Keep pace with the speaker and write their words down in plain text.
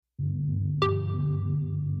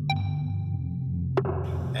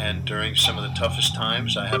And during some of the toughest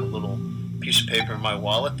times, I have a little piece of paper in my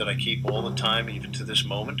wallet that I keep all the time, even to this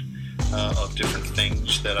moment, of different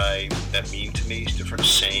things that mean to me, different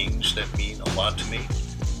sayings that mean a lot to me,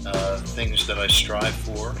 things that I strive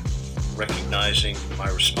for, recognizing my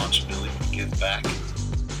responsibility to give back.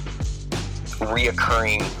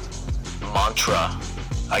 Reoccurring mantra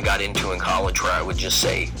I got into in college where I would just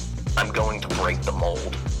say, I'm going to break the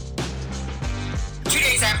mold. 2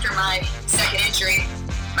 days after my second injury,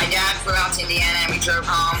 my dad flew out to Indiana and we drove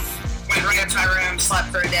home. Went right up to my room, slept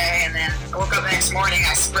for a day, and then I woke up the next morning,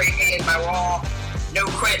 I spray painted my wall, no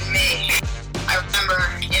quitting me. I remember,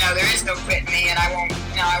 there is no quitting me, and I won't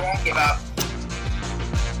give up.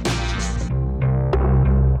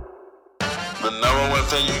 The number one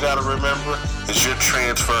thing you gotta remember is you're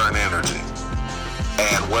transferring energy.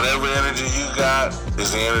 And whatever energy you got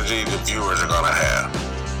is the energy the viewers are gonna have.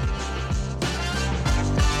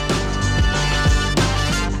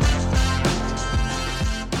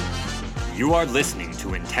 You are listening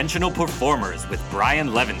to Intentional Performers with Brian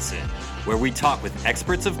Levinson, where we talk with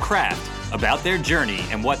experts of craft about their journey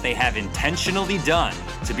and what they have intentionally done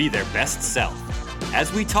to be their best self.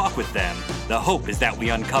 As we talk with them, the hope is that we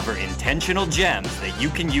uncover intentional gems that you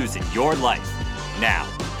can use in your life. Now,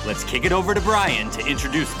 let's kick it over to Brian to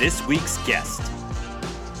introduce this week's guest.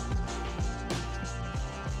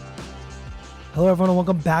 Hello, everyone, and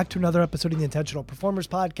welcome back to another episode of the Intentional Performers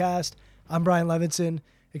Podcast. I'm Brian Levinson.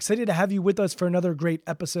 Excited to have you with us for another great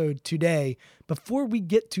episode today. Before we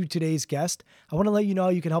get to today's guest, I want to let you know how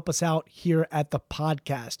you can help us out here at the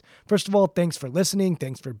podcast. First of all, thanks for listening.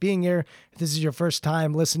 Thanks for being here. If this is your first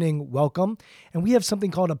time listening, welcome. And we have something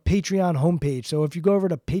called a Patreon homepage. So if you go over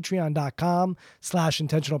to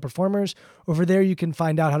patreon.com/intentionalperformers, over there you can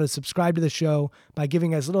find out how to subscribe to the show by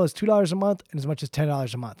giving as little as $2 a month and as much as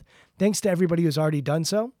 $10 a month. Thanks to everybody who's already done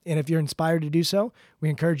so. And if you're inspired to do so, we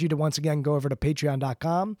encourage you to once again go over to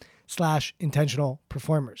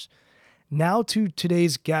patreon.com/intentionalperformers. Now to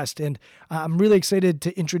today's guest, and I'm really excited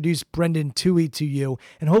to introduce Brendan Tuohy to you,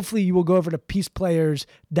 and hopefully you will go over to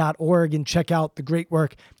peaceplayers.org and check out the great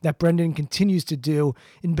work that Brendan continues to do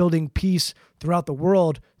in building peace throughout the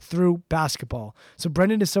world through basketball. So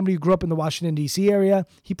Brendan is somebody who grew up in the Washington, D.C. area.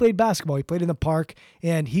 He played basketball. He played in the park,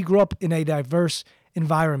 and he grew up in a diverse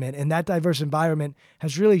environment, and that diverse environment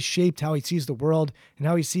has really shaped how he sees the world and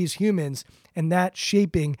how he sees humans, and that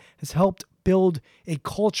shaping has helped build a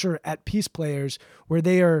culture at Peace Players where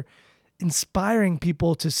they are inspiring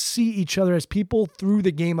people to see each other as people through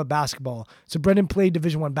the game of basketball. So Brendan played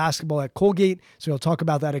Division I basketball at Colgate, so he'll talk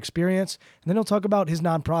about that experience, and then he'll talk about his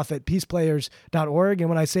nonprofit, peaceplayers.org, and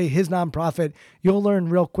when I say his nonprofit, you'll learn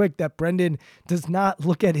real quick that Brendan does not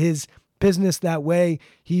look at his business that way.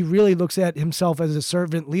 He really looks at himself as a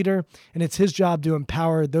servant leader, and it's his job to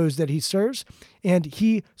empower those that he serves. And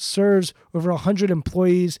he serves over 100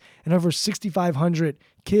 employees and over 6,500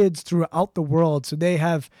 kids throughout the world. So they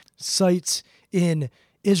have sites in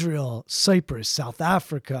Israel, Cyprus, South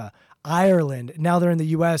Africa, Ireland. Now they're in the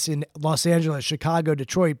U.S. in Los Angeles, Chicago,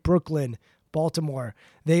 Detroit, Brooklyn, Baltimore.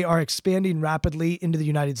 They are expanding rapidly into the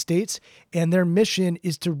United States, and their mission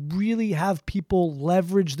is to really have people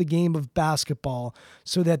leverage the game of basketball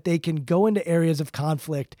so that they can go into areas of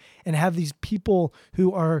conflict and have these people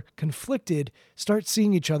who are conflicted start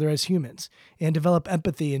seeing each other as humans and develop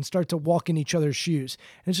empathy and start to walk in each other's shoes.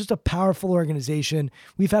 And it's just a powerful organization.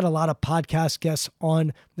 We've had a lot of podcast guests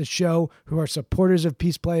on the show who are supporters of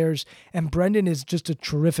Peace Players, and Brendan is just a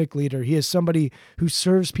terrific leader. He is somebody who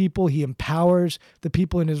serves people. He empowers the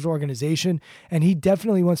people in his organization, and he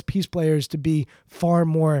definitely wants Peace Players to be far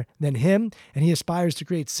more than him, and he aspires to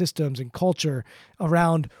create systems and culture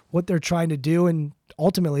around what they're trying to do and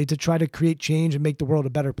ultimately to try to create change and make the world a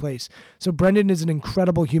better place. So Brendan is an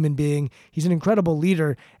incredible human being. He's an incredible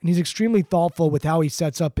leader, and he's extremely thoughtful with how he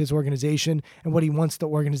sets up his organization and what he wants the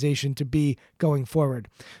organization to be going forward.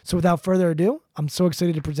 So without further ado, I'm so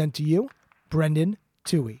excited to present to you Brendan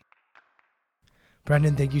Tuohy.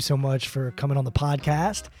 Brendan, thank you so much for coming on the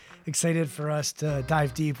podcast. Excited for us to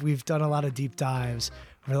dive deep. We've done a lot of deep dives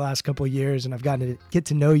over the last couple of years, and I've gotten to get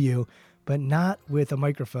to know you, but not with a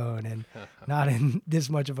microphone and not in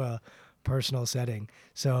this much of a personal setting.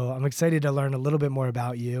 So I'm excited to learn a little bit more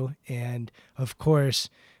about you. And of course,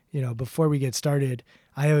 before we get started,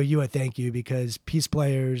 I owe you a thank you because Peace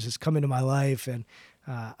Players has come into my life, and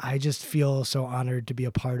I just feel so honored to be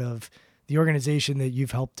a part of the organization that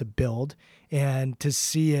you've helped to build, and to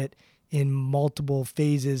see it in multiple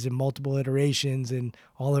phases and multiple iterations and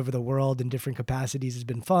all over the world in different capacities has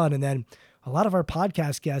been fun. And then a lot of our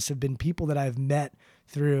podcast guests have been people that I've met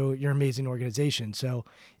through your amazing organization. So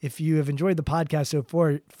if you have enjoyed the podcast so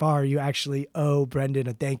far, you actually owe Brendan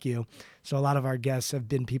a thank you. So a lot of our guests have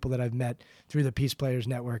been people that I've met through the Peace Players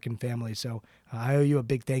Network and family. So I owe you a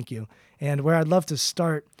big thank you. And where I'd love to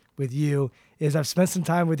start with you is I've spent some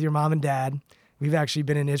time with your mom and dad. We've actually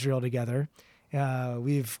been in Israel together.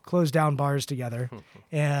 We've closed down bars together.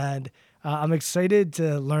 And I'm excited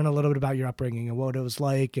to learn a little bit about your upbringing and what it was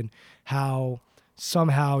like and how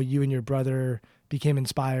somehow you and your brother became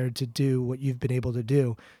inspired to do what you've been able to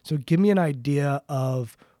do. So give me an idea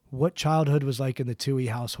of what childhood was like in the Toohey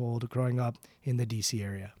household growing up in the DC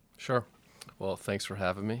area. Sure. Well, thanks for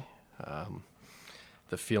having me.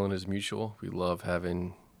 The feeling is mutual. We love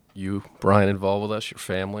having you, Brian, involved with us, your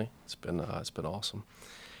family. It's been awesome.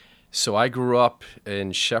 So I grew up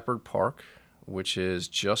in Shepherd Park, which is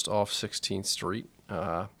just off 16th Street,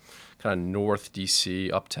 kind of north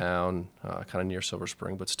DC, uptown, kind of near Silver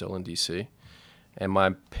Spring, but still in DC. And my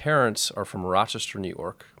parents are from Rochester, New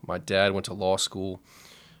York. My dad went to law school,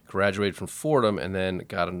 graduated from Fordham, and then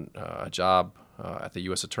got a job at the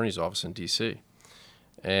U.S. Attorney's Office in DC.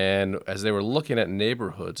 And as they were looking at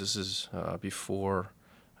neighborhoods, this is before,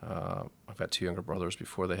 I've got two younger brothers,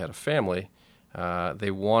 before they had a family,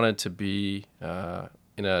 they wanted to be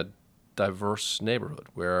in a diverse neighborhood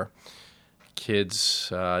where kids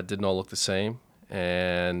didn't all look the same,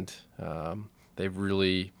 and they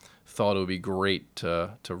really thought it would be great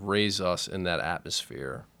to raise us in that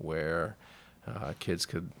atmosphere where kids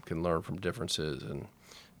can learn from differences and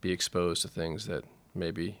be exposed to things that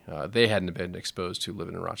maybe they hadn't been exposed to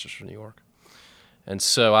living in Rochester, New York. And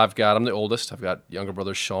so I'm the oldest. I've got younger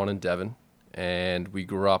brothers Sean and Devin, and we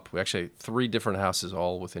actually had 3 different houses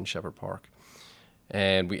all within Shepherd Park.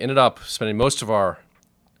 And we ended up spending most of our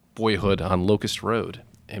boyhood on Locust Road,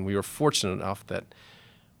 and we were fortunate enough that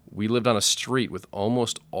we lived on a street with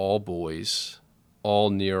almost all boys, all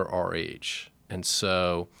near our age. And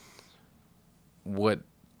so what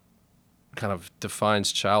kind of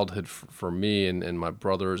defines childhood for me and my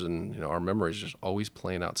brothers and our memories is just always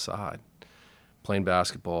playing outside, playing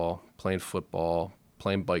basketball, playing football,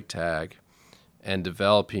 playing bike tag, and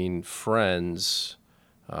developing friends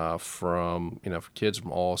from kids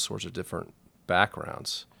from all sorts of different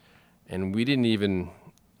backgrounds. And we didn't even,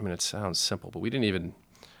 it sounds simple, but we didn't even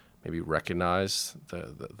maybe recognize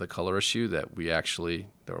the color issue, that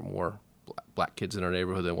there were more black kids in our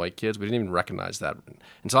neighborhood than white kids. We didn't even recognize that.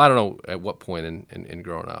 And so I don't know at what point in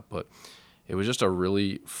growing up, but it was just a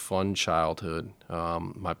really fun childhood.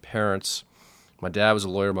 My dad was a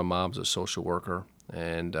lawyer, my mom was a social worker,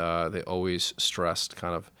 and they always stressed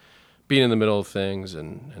kind of being in the middle of things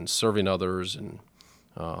and serving others, and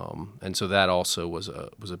so that also was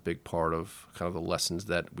a big part of kind of the lessons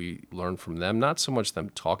that we learned from them. Not so much them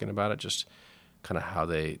talking about it, just kind of how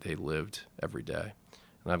they lived every day.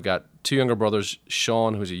 And I've got 2 younger brothers,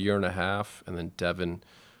 Sean, who's 1.5 years, and then Devin,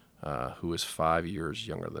 who is 5 years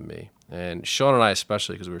younger than me. And Sean and I,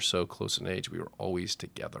 especially because we were so close in age, we were always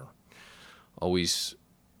together, always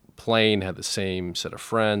playing, had the same set of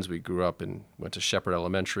friends. We grew up and went to Shepherd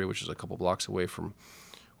Elementary, which is a couple blocks away from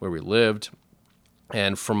where we lived.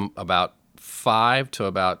 And from about 5 to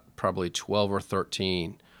about probably 12 or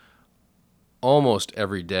 13, almost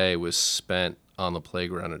every day was spent on the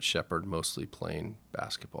playground at Shepherd, mostly playing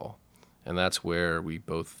basketball. And that's where we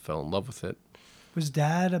both fell in love with it. Was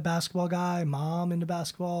dad a basketball guy? Mom into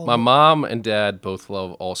basketball? My mom and dad both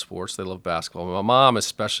love all sports. They love basketball. My mom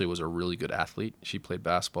especially was a really good athlete. She played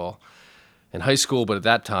basketball in high school, but at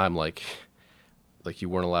that time, like you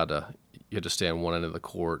weren't allowed to, you had to stay on one end of the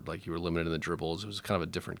court, like you were limited in the dribbles. It was kind of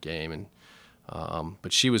a different game. And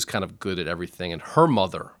but she was kind of good at everything. And her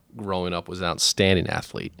mother, growing up, was an outstanding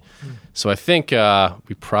athlete. So I think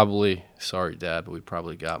we probably, sorry, Dad, but we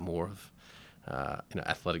probably got more of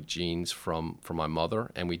athletic genes from my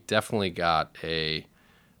mother, and we definitely got a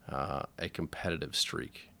competitive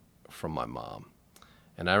streak from my mom.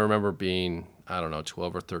 And I remember being,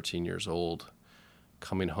 12 or 13 years old,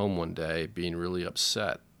 coming home one day being really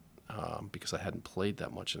upset because I hadn't played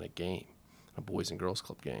that much in a game, a Boys and Girls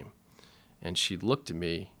Club game. And she looked at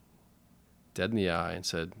me dead in the eye and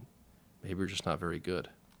said, "Maybe you're just not very good."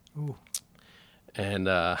 Ooh. And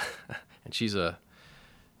she's a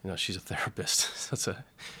therapist. That's a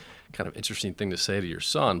kind of interesting thing to say to your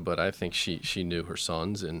son, but I think she knew her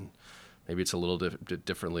sons, and maybe it's a little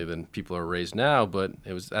differently than people are raised now, but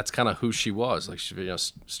that's kind of who she was. Like, she's a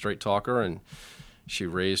straight talker, and she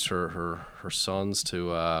raised her sons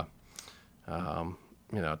to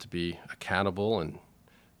be accountable and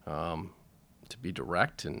to be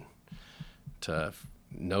direct, and to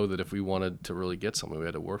know that if we wanted to really get something, we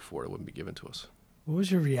had to work for it. It wouldn't be given to us. What was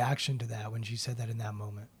your reaction to that when she said that in that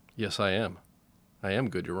moment? Yes, I am. I am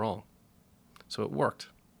good. You're wrong. So it worked.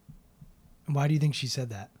 And why do you think she said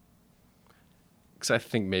that? Because I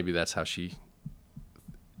think maybe that's how she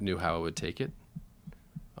knew how I would take it.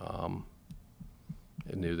 I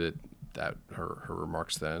knew that her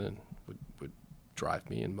remarks then and would drive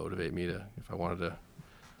me and motivate me to, if I wanted to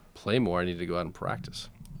play more, I needed to go out and practice.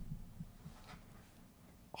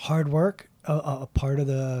 Hard work, a part of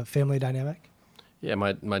the family dynamic? Yeah,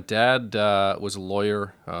 my dad was a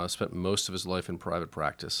lawyer, spent most of his life in private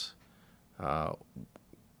practice.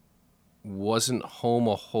 Wasn't home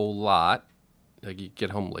a whole lot. Like, he'd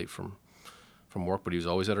get home late from work, but he was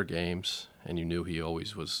always at our games, and you knew he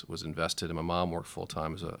always was invested. And my mom worked full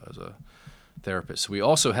time as a therapist. So we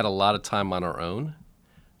also had a lot of time on our own.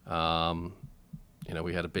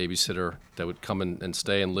 We had a babysitter that would come and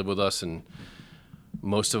stay and live with us, and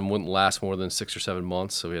most of them wouldn't last more than 6 or 7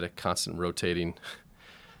 months. So we had a constant rotating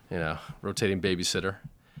babysitter.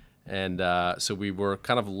 And so we were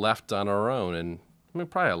kind of left on our own. And I mean,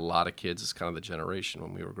 probably a lot of kids, it's kind of the generation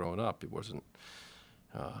when we were growing up. It wasn't,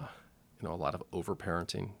 a lot of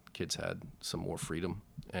overparenting. Kids had some more freedom.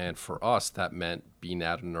 And for us, that meant being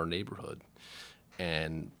out in our neighborhood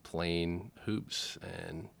and playing hoops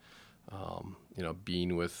and,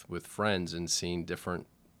 being with friends and seeing different,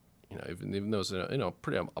 even though it was a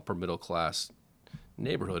pretty upper middle class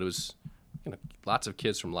neighborhood, it was, lots of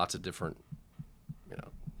kids from lots of different,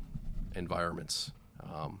 environments.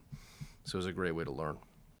 So it was a great way to learn.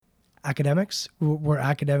 Academics? Were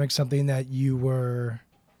academics something that you were,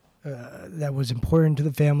 that was important to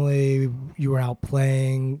the family? You were out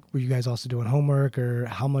playing? Were you guys also doing homework, or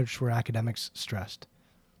how much were academics stressed?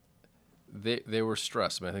 They were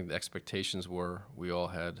stressed. I mean, I think the expectations were we all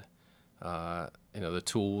had, the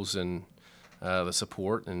tools and the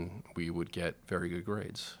support, and we would get very good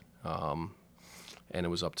grades. And it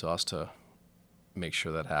was up to us to make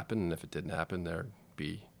sure that happened. And if it didn't happen, there'd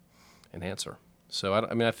be an answer. So,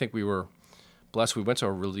 I think we were blessed. We went to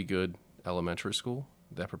a really good elementary school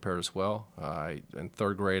that prepared us well. In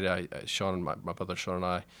third grade, my brother Sean and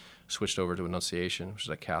I switched over to Annunciation, which is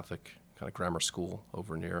a Catholic kind of grammar school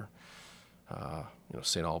over near,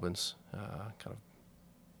 St. Albans, kind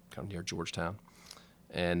of near Georgetown.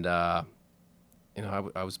 And, I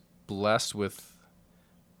was blessed with,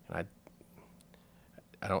 and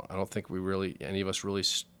I don't think any of us really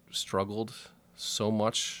struggled so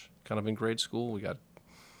much kind of in grade school. We got,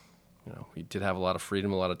 we did have a lot of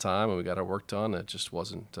freedom, a lot of time, and we got our work done. It just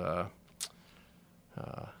wasn't, kind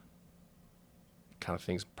of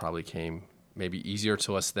things probably came maybe easier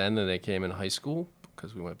to us then than they came in high school,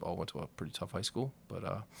 because we all went to a pretty tough high school.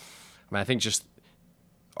 But, I think just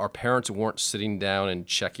our parents weren't sitting down and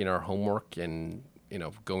checking our homework and,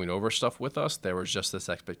 going over stuff with us. There was just this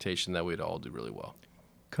expectation that we'd all do really well.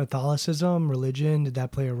 Catholicism, religion, did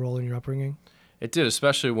that play a role in your upbringing? It did,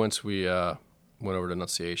 especially once we went over to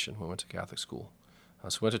Annunciation. We went to Catholic school.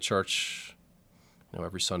 So we went to church,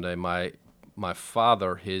 every Sunday. My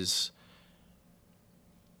father, his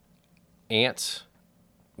aunt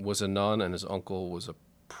was a nun and his uncle was a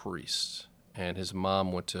priest. And his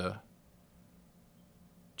mom went to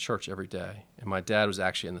church every day. And my dad was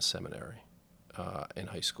actually in the seminary in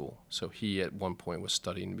high school. So he, at one point, was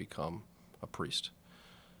studying to become a priest.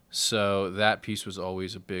 So that piece was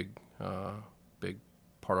always a big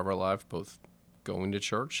part of our life, both going to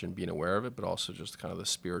church and being aware of it, but also just kind of the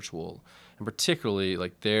spiritual, and particularly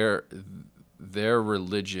like their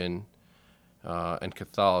religion and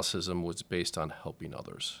Catholicism was based on helping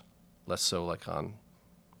others, less so like on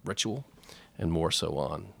ritual, and more so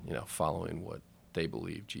on following what they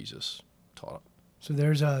believe Jesus taught. So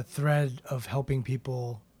there's a thread of helping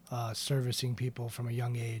people, servicing people from a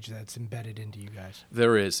young age that's embedded into you guys.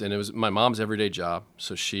 There is, and it was my mom's everyday job.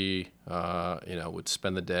 So she, would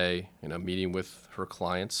spend the day, meeting with her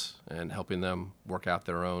clients and helping them work out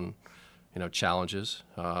their own, challenges.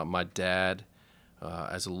 My dad,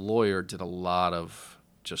 as a lawyer, did a lot of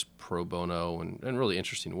just pro bono and really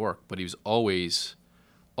interesting work. But he was always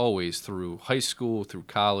through high school, through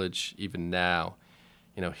college, even now,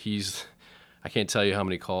 I can't tell you how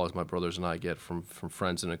many calls my brothers and I get from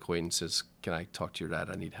friends and acquaintances. Can I talk to your dad?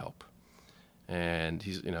 I need help. And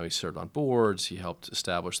he served on boards. He helped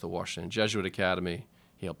establish the Washington Jesuit Academy.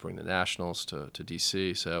 He helped bring the Nationals to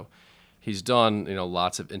D.C. So he's done,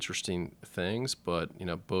 lots of interesting things. But,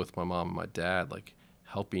 both my mom and my dad, like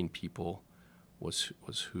helping people was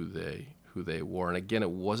who they were. And again,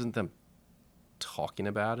 it wasn't them talking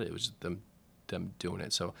about it. It was them doing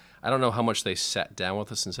it. So I don't know how much they sat down with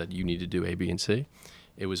us and said, you need to do A, B, and C.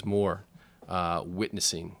 It was more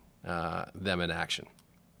witnessing them in action.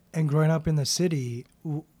 And growing up in the city,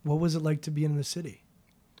 what was it like to be in the city?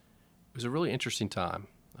 It was a really interesting time.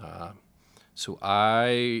 So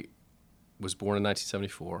I was born in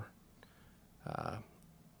 1974.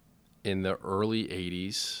 In the early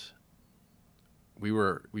 80s, we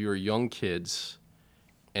were young kids,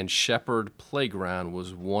 and Shepherd Playground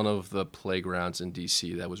was one of the playgrounds in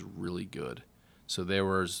D.C. that was really good. So there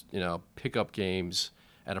was, pickup games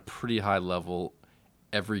at a pretty high level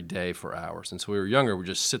every day for hours. And so we were younger, we'd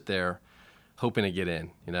just sit there hoping to get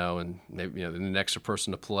in, and maybe, the next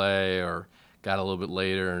person to play, or got a little bit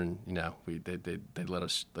later, and, they'd let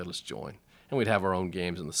us join. And we'd have our own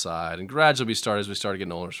games on the side. And gradually as we started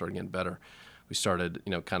getting older, started getting better, we started,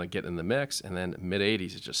 kind of getting in the mix. And then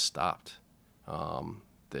mid-'80s, it just stopped.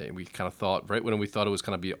 We kind of thought, right when we thought it was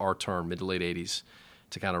kind of be our turn, mid to late 80s,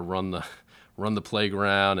 to kind of run the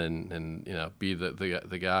playground and be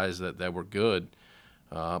the guys that were good.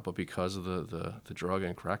 But because of the drug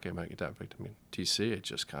and crack epidemic, TC, it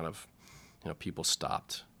just kind of, people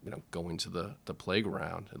stopped, going to the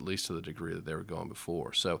playground, at least to the degree that they were going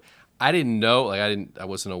before. So I didn't know, I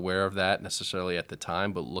wasn't aware of that necessarily at the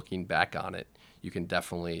time, but looking back on it, you can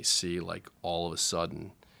definitely see, all of a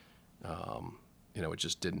sudden, it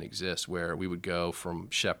just didn't exist, where we would go from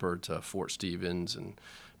Shepherd to Fort Stevens and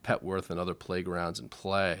Petworth and other playgrounds and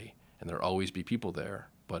play, and there'd always be people there.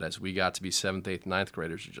 But as we got to be 7th, 8th, 9th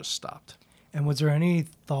graders, it just stopped. And was there any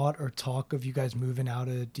thought or talk of you guys moving out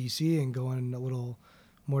of D.C. and going a little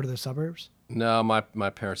more to the suburbs? No, my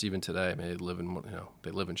parents, even today, they live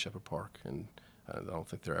in Shepherd Park, and I don't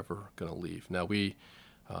think they're ever going to leave. Now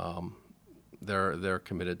they're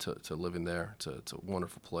committed to living there. It's a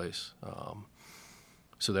wonderful place.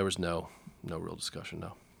 So there was no real discussion,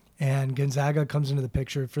 no. And Gonzaga comes into the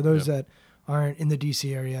picture. For those that aren't in the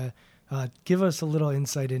D.C. area, give us a little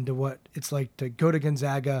insight into what it's like to go to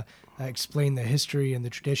Gonzaga, explain the history and the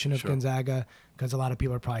tradition of Gonzaga, because a lot of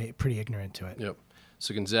people are probably pretty ignorant to it. Yep.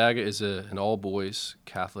 So Gonzaga is an all-boys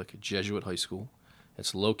Catholic Jesuit high school.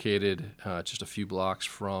 It's located just a few blocks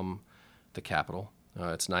from the Capitol.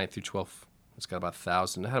 It's 9th through 12th. It's got about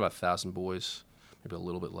 1,000. It had about 1,000 boys, maybe a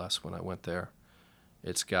little bit less when I went there.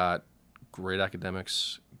 It's got great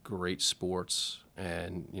academics, great sports,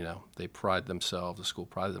 and they pride themselves. The school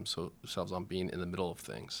prides themselves on being in the middle of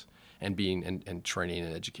things and being and training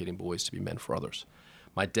and educating boys to be men for others.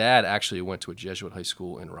 My dad actually went to a Jesuit high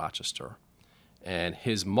school in Rochester, and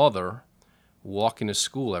his mother, walking to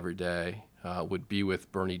school every day, would be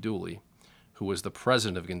with Bernie Dooley, who was the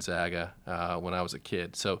president of Gonzaga when I was a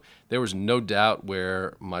kid. So there was no doubt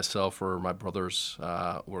where myself or my brothers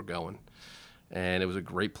were going. And it was a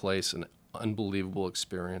great place, an unbelievable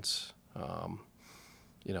experience,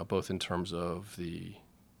 both in terms of the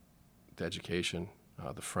education,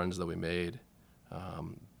 the friends that we made,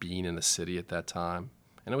 being in the city at that time.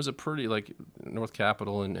 And it was a pretty, North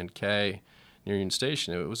Capitol and K near Union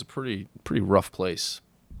Station, it was a pretty rough place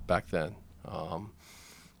back then.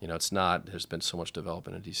 It's not, there's been so much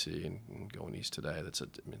development in D.C. and going east today,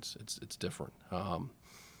 it's different.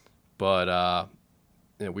 But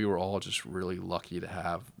we were all just really lucky to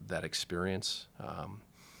have that experience.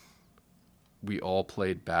 We all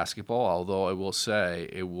played basketball, although I will say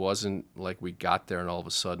it wasn't like we got there and all of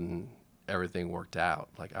a sudden everything worked out.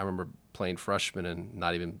 I remember playing freshman and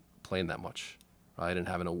not even playing that much, right? And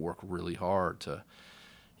having to work really hard to,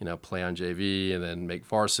 play on JV and then make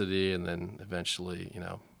varsity and then eventually,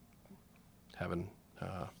 having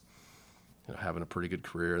a pretty good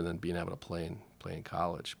career and then being able to play in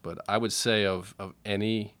college. But I would say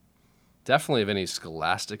definitely of any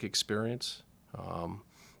scholastic experience,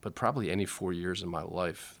 but probably any 4 years in my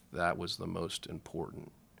life, that was the most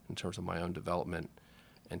important in terms of my own development,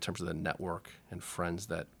 in terms of the network and friends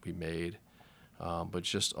that we made, but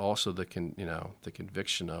just also the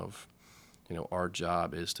conviction of, our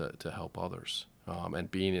job is to help others,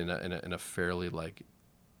 and being in a fairly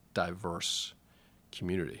diverse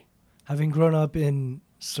community. Having grown up in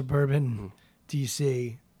suburban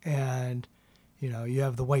DC, and you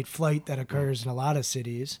have the white flight that occurs in a lot of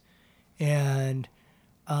cities, and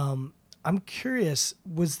I'm curious,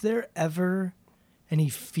 was there ever any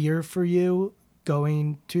fear for you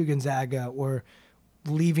going to Gonzaga or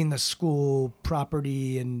leaving the school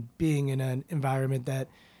property and being in an environment that,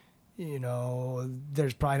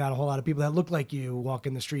 there's probably not a whole lot of people that look like you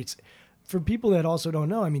walking the streets? For people that also don't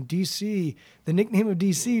know, DC, the nickname of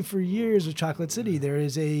DC for years was Chocolate City. There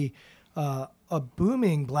is a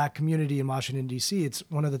booming Black community in Washington, D.C. It's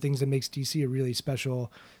one of the things that makes D.C. a really special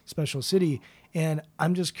city. And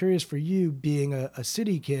I'm just curious, for you being a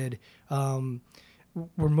city kid, were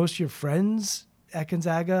most of your friends at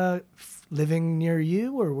Gonzaga living near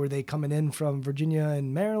you, or were they coming in from Virginia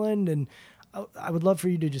and Maryland? And I would love for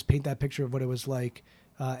you to just paint that picture of what it was like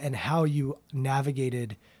and how you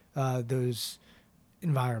navigated those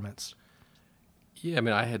environments. Yeah, I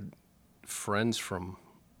mean, I had friends from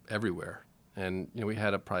everywhere, and we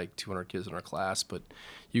had probably 200 kids in our class, but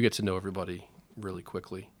you get to know everybody really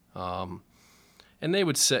quickly. And they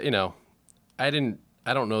would say, I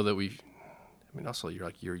don't know that also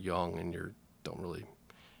you're young and don't really,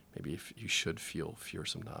 maybe if you should feel fear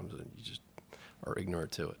sometimes and you just are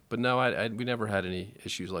ignorant to it. But no, we never had any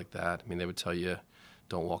issues like that. I mean, they would tell you,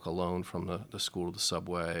 don't walk alone from the school to the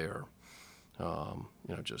subway, or,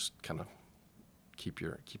 just kind of keep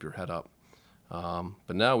your head up.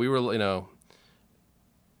 But no, we were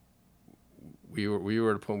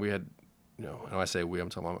at a point we had, and when I say we, I'm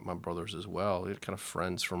talking about my brothers as well. We had kind of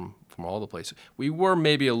friends from all the places. We were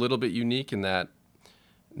maybe a little bit unique in that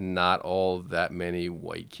not all that many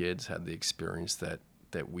white kids had the experience that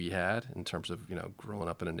we had in terms of, growing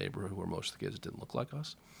up in a neighborhood where most of the kids didn't look like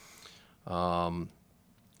us.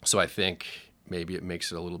 So I think maybe it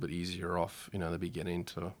makes it a little bit easier off, in the beginning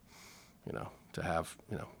to have,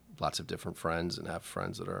 lots of different friends and have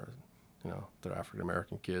friends that are, that are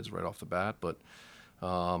African-American kids right off the bat. But,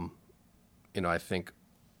 I think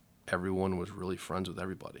everyone was really friends with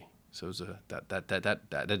everybody. So it was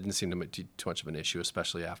that didn't seem to be too much of an issue,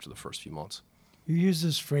 especially after the first few months. You used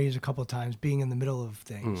this phrase a couple of times, being in the middle of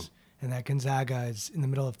things, and that Gonzaga is in the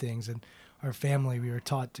middle of things, and our family, we were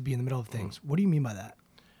taught to be in the middle of things. What do you mean by that?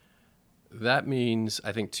 That means,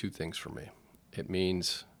 I think, two things for me. It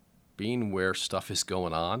means being where stuff is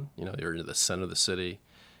going on. You're in the center of the city.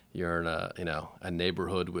 You're in a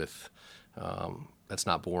neighborhood with that's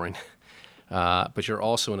not boring. But you're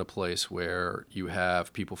also in a place where you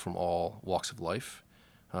have people from all walks of life,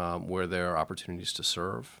 where there are opportunities to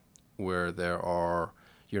serve, where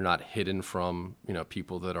you're not hidden from,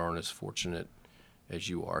 people that aren't as fortunate as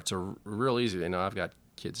you are. It's a real easy, I've got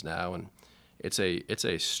kids now, and it's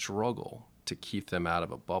a struggle to keep them out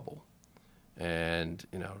of a bubble. And,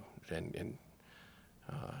 and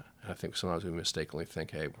I think sometimes we mistakenly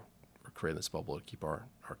think, hey, we're creating this bubble to keep our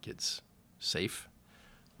kids safe.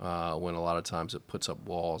 When a lot of times it puts up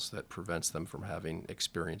walls that prevents them from having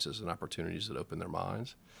experiences and opportunities that open their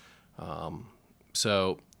minds.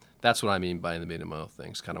 So that's what I mean by in the middle of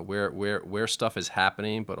things, kind of where stuff is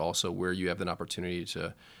happening, but also where you have an opportunity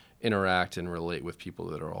to interact and relate with people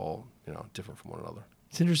that are all, different from one another.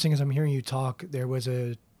 It's interesting, as I'm hearing you talk, there was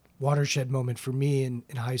a watershed moment for me in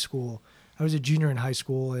high school. I was a junior in high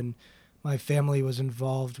school, and my family was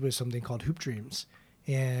involved with something called Hoop Dreams.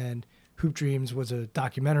 And Hoop Dreams was a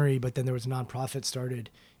documentary, but then there was a nonprofit started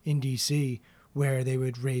in D.C. where they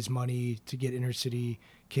would raise money to get inner city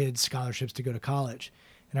kids scholarships to go to college.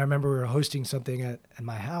 And I remember we were hosting something at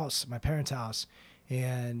my house, my parents' house,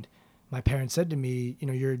 and my parents said to me,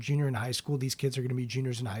 you're a junior in high school. These kids are going to be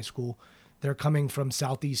juniors in high school. They're coming from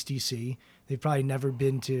Southeast D.C. They've probably never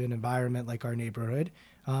been to an environment like our neighborhood.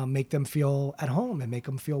 Make them feel at home and make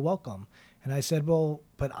them feel welcome. And I said, well,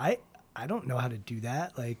 but I don't know how to do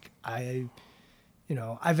that. Like I've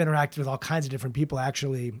interacted with all kinds of different people.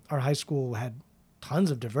 Actually, our high school had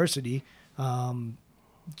tons of diversity,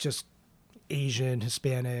 just Asian,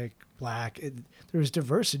 Hispanic, Black. There was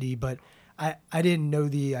diversity, but I didn't know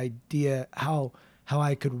the idea how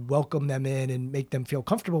I could welcome them in and make them feel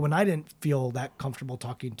comfortable when I didn't feel that comfortable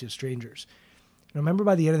talking to strangers. And I remember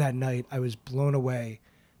by the end of that night, I was blown away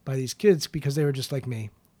by these kids because they were just like me.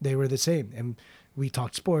 They were the same. And we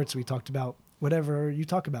talked sports. We talked about whatever you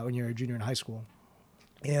talk about when you're a junior in high school.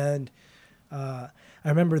 And I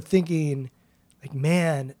remember thinking, like,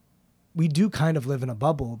 man, we do kind of live in a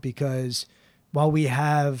bubble, because while we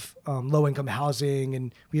have low-income housing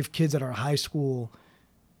and we have kids at our high school,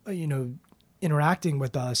 interacting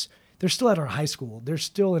with us, they're still at our high school. They're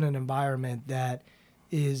still in an environment that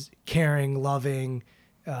is caring, loving,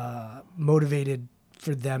 motivated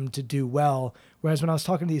for them to do well. Whereas when I was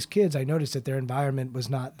talking to these kids, I noticed that their environment was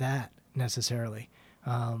not that necessarily.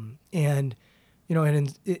 And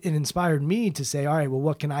it inspired me to say, all right, well,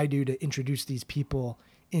 what can I do to introduce these people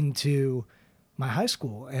into my high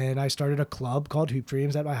school? And I started a club called Hoop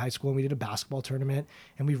Dreams at my high school, and we did a basketball tournament,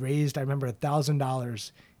 and we raised, I remember,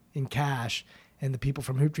 $1,000 in cash. And the people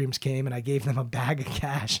from Hoop Dreams came, and I gave them a bag of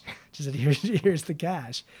cash. She said, here's the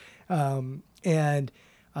cash. And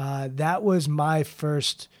that was my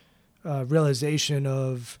first realization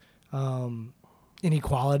of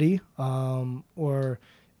inequality, or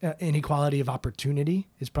inequality of opportunity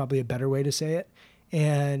is probably a better way to say it.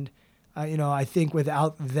 And, I think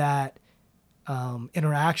without that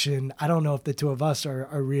interaction, I don't know if the two of us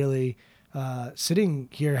are really sitting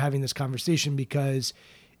here having this conversation, because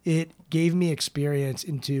it gave me experience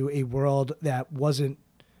into a world that wasn't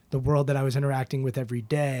the world that I was interacting with every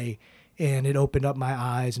day. And it opened up my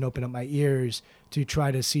eyes and opened up my ears to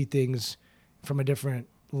try to see things from a different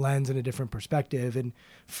lens and a different perspective. And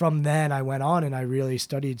from then I went on and I really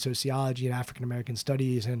studied sociology and African American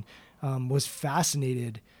studies, and was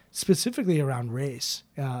fascinated specifically around race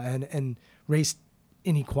and race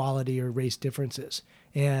inequality or race differences,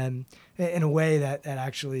 and in a way that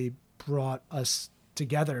actually brought us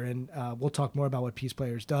together. And we'll talk more about what Peace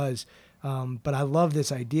Players does. But I love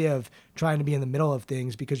this idea of trying to be in the middle of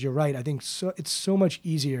things, because you're right. I think it's so much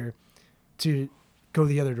easier to go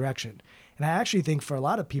the other direction. And I actually think for a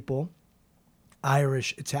lot of people,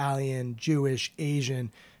 Irish, Italian, Jewish,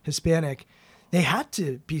 Asian, Hispanic, they had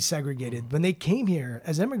to be segregated. When they came here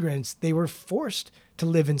as immigrants, they were forced to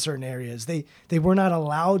live in certain areas. They were not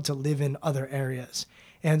allowed to live in other areas.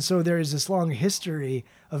 And so there is this long history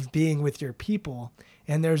of being with your people,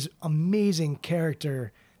 and there's amazing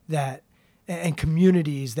character and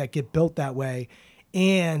communities that get built that way.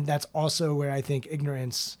 And that's also where I think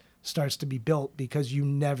ignorance starts to be built, because you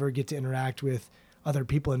never get to interact with other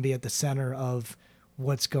people and be at the center of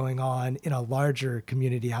what's going on in a larger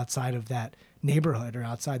community outside of that neighborhood or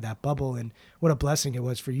outside that bubble. And what a blessing it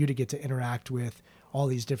was for you to get to interact with all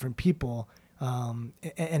these different people.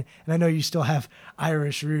 And I know you still have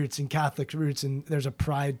Irish roots and Catholic roots, and there's a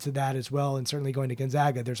pride to that as well. And certainly going to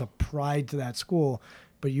Gonzaga, there's a pride to that school,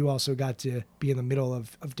 but you also got to be in the middle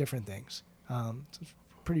of different things. So it's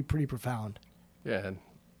pretty profound. Yeah, and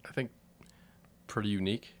I think pretty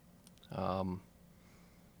unique. And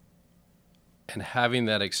having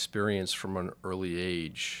that experience from an early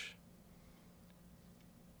age,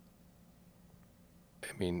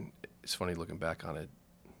 I mean, it's funny looking back on it.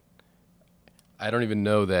 I don't even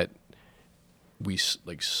know that we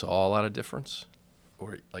saw a lot of difference,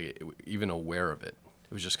 or even aware of it.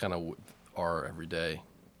 It was just kind of our everyday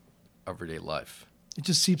life. It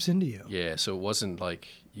just seeps into you. Yeah, so it wasn't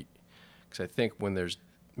because I think when there's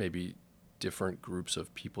maybe different groups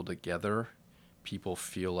of people together, people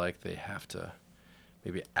feel like they have to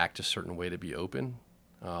maybe act a certain way to be open.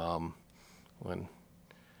 And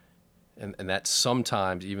that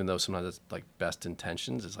sometimes, even though sometimes it's like best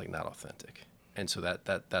intentions, it's like not authentic. And so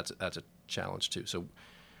that's a challenge too. So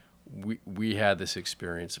we had this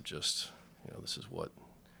experience of just, this is what,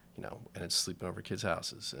 and it's sleeping over kids'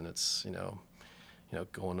 houses, and it's,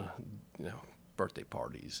 going to, birthday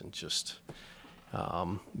parties, and just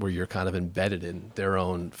where you're kind of embedded in their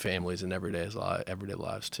own families and everyday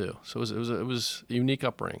lives too. So it was a unique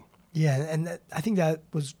upbringing. Yeah, and I think that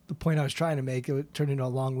was the point I was trying to make. It turned into a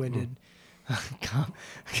long-winded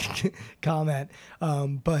comment,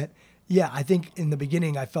 but yeah, I think in the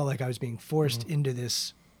beginning I felt like I was being forced into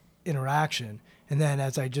this interaction, and then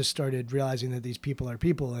as I just started realizing that these people are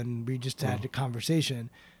people, and we just had a conversation,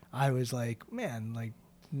 I was like, man, like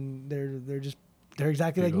they're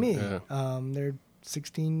exactly like me. Yeah. They're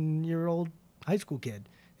 16-year-old high school kid,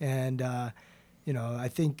 and I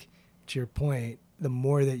think to your point, the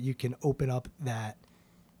more that you can open up that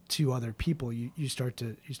to other people, you start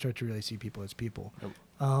to really see people as people.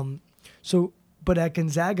 Yep. But at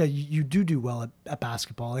Gonzaga, you do well at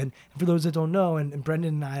basketball. And for those that don't know, and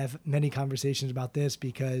Brendan and I have many conversations about this,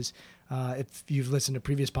 because if you've listened to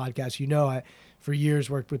previous podcasts, I, for years,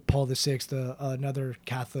 worked with Paul VI, another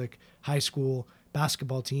Catholic high school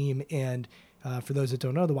basketball team. And for those that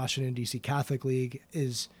don't know, the Washington, D.C. Catholic League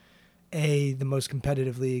is, A, the most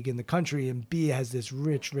competitive league in the country, and B, has this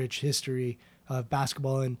rich history of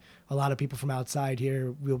basketball. And a lot of people from outside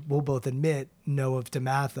here, we'll both admit, know of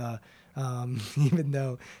DeMatha, even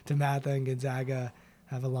though DeMatha and Gonzaga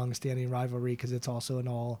have a long-standing rivalry, because it's also an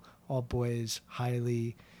all boys,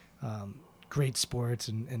 highly great sports,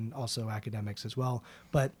 and also academics as well.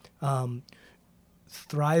 But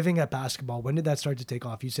thriving at basketball, when did that start to take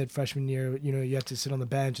off? You said freshman year, you have to sit on the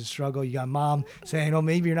bench and struggle. You got mom saying, oh,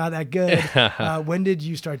 maybe you're not that good. When did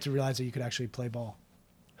you start to realize that you could actually play ball?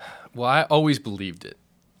 Well, I always believed it,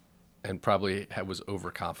 and probably was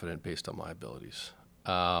overconfident based on my abilities.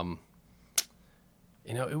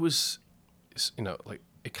 It was,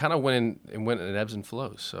 it kind of went in ebbs and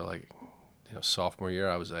flows. So sophomore year,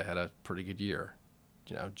 I had a pretty good year.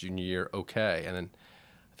 Junior year, okay, and then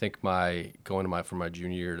I think from my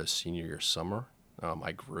junior year to senior year summer,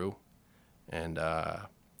 I grew, and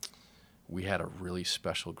we had a really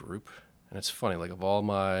special group. And it's funny, of all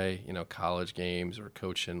my college games or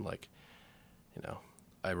coaching,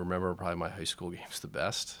 I remember probably my high school games the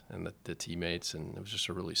best, and the teammates, and it was just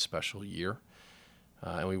a really special year.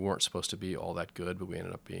 And we weren't supposed to be all that good, but we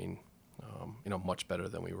ended up being much better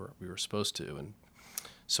than we were supposed to. And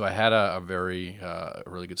so I had a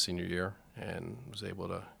really good senior year and was able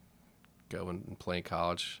to go and play in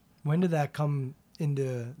college. When did that come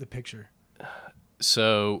into the picture?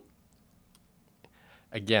 So,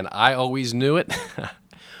 again, I always knew it.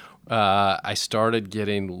 I started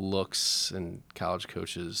getting looks and college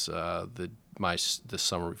coaches the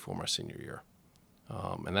summer before my senior year.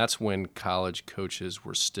 And that's when college coaches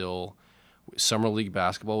were still – summer league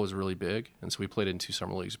basketball was really big. And so we played in 2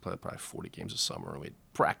 summer leagues. We played probably 40 games a summer. And we had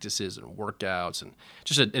practices and workouts. And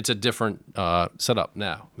it's a different setup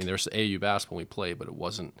now. I mean, there's AAU basketball we played, but it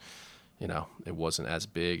wasn't as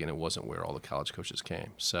big, and it wasn't where all the college coaches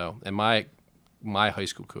came. So, and my high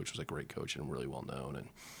school coach was a great coach and really well known.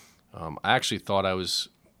 And I actually thought I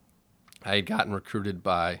had gotten recruited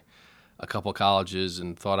by a couple colleges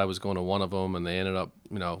and thought I was going to one of them, and they ended up,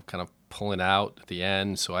 kind of pulling out at the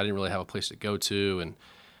end. So I didn't really have a place to go to,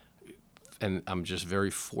 and I'm just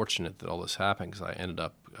very fortunate that all this happened because I ended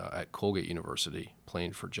up at Colgate University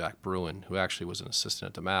playing for Jack Bruin, who actually was an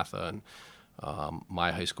assistant at DeMatha, and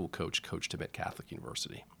my high school coach coached him at Catholic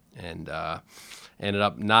University, and ended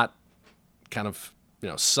up not kind of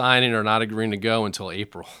signing or not agreeing to go until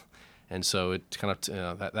April, and so it kind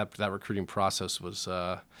of that recruiting process was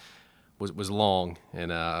long,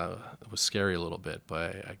 and it was scary a little bit,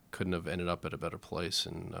 but I couldn't have ended up at a better place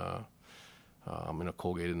in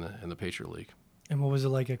Colgate in the Patriot League. And what was it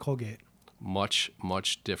like at Colgate? Much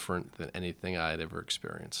different than anything I had ever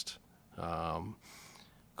experienced.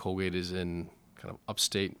 Colgate is in kind of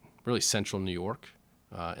upstate, really central New York,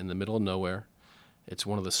 in the middle of nowhere. It's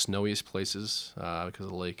one of the snowiest places because of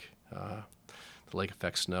the lake. The lake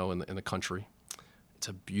affects snow in the country. It's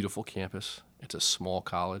a beautiful campus. It's a small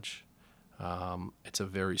college. It's a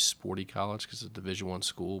very sporty college because it's a Division I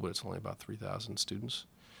school, but it's only about 3,000 students.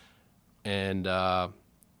 And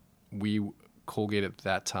Colgate at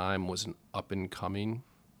that time was an up-and-coming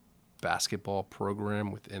basketball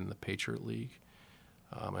program within the Patriot League.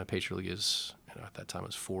 And Patriot League is, at that time, it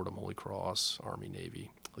was Fordham, Holy Cross, Army,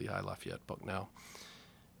 Navy, Lehigh, Lafayette, Bucknell.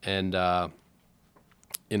 And,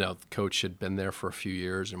 the coach had been there for a few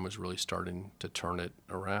years and was really starting to turn it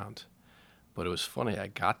around. But it was funny. I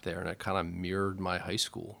got there, and it kind of mirrored my high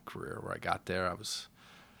school career. Where I got there, I was,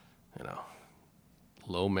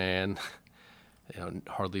 low man,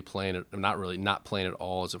 hardly playing it. Not playing at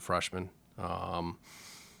all as a freshman.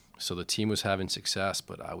 So the team was having success,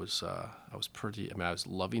 but I was I was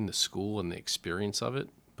loving the school and the experience of it,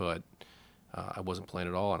 but I wasn't playing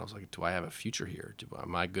at all. And I was like, do I have a future here?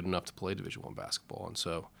 Am I good enough to play Division I basketball? And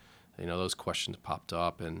so, those questions popped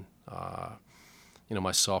up, and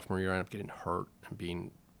my sophomore year I ended up getting hurt and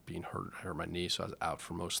being hurt. I hurt my knee, so I was out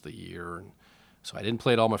for most of the year. And so I didn't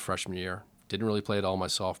play at all my freshman year. Didn't really play at all my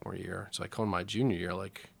sophomore year. So I come my junior year,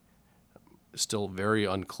 still very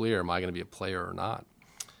unclear, am I going to be a player or not?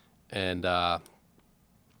 And I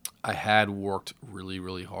had worked really,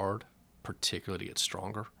 really hard, particularly to get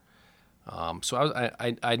stronger. So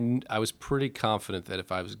I was pretty confident that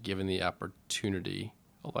if I was given the opportunity,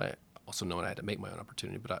 although I also know I had to make my own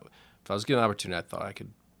opportunity, but if I was given an opportunity, I thought I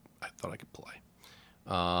could play.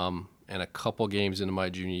 And a couple games into my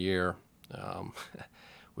junior year,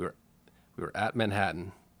 we were at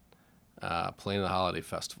Manhattan playing the Holiday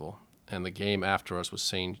Festival, and the game after us was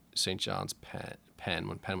St. John's Penn,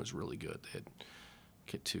 when Penn was really good. They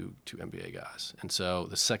had two NBA guys, and so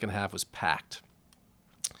the second half was packed,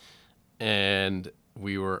 and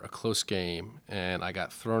we were a close game, and I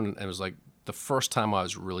got thrown, and it was like the first time I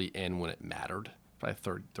was really in when it mattered. Probably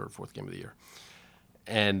third or fourth game of the year.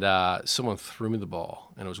 And someone threw me the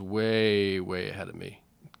ball, and it was way, way ahead of me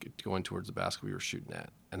going towards the basket we were shooting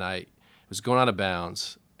at. And I was going out of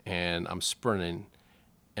bounds, and I'm sprinting,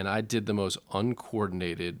 and I did the most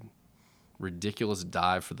uncoordinated, ridiculous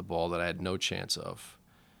dive for the ball that I had no chance of.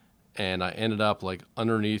 And I ended up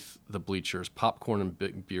underneath the bleachers, popcorn and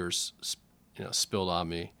big beers spilled on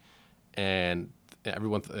me, and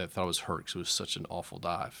everyone thought I was hurt because it was such an awful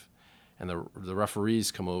dive. And the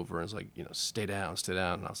referees come over and it's like, stay down.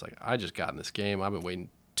 And I was like, I just got in this game. I've been waiting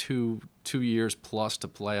two years plus to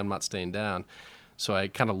play. I'm not staying down. So I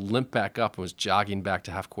kind of limped back up and was jogging back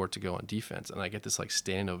to half court to go on defense. And I get this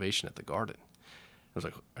standing ovation at the Garden. I was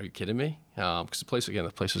like, are you kidding me? Because the place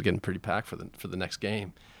was getting pretty packed for the next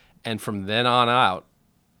game. And from then on out,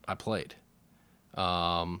 I played.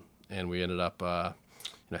 And we ended up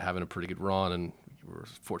having a pretty good run, and we were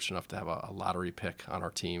fortunate enough to have a lottery pick on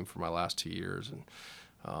our team for my last 2 years, and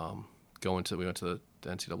we went to the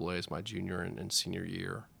NCAAs my junior and senior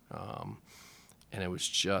year, and it was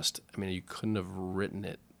just, you couldn't have written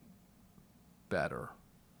it better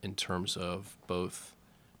in terms of both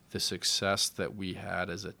the success that we had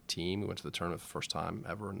as a team. We went to the tournament for the first time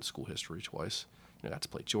ever in school history twice. Got to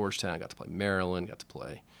play Georgetown, got to play Maryland, got to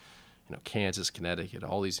play, Kansas, Connecticut,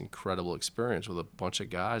 all these incredible experiences with a bunch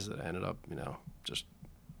of guys that I ended up, just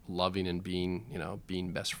loving and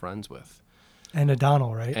being best friends with. And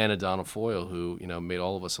O'Donnell, right? And O'Donnell Foyle, who, made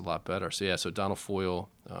all of us a lot better. So O'Donnell Foyle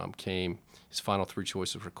came, his final 3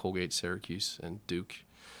 choices were Colgate, Syracuse, and Duke.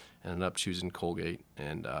 Ended up choosing Colgate,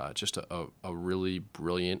 and just a really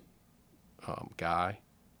brilliant guy,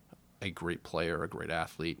 a great player, a great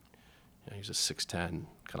athlete. He's a 6'10", kind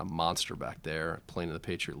of monster back there, playing in the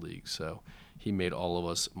Patriot League. So he made all of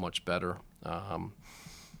us much better, and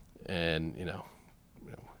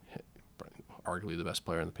arguably the best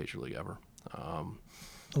player in the Patriot League ever. A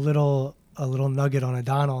little nugget on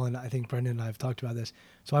O'Donnell, and I think Brendan and I have talked about this.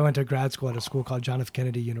 So I went to grad school at a school called John F.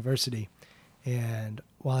 Kennedy University, and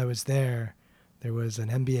while I was there was an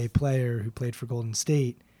NBA player who played for Golden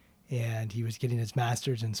State, and he was getting his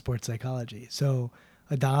master's in sports psychology. So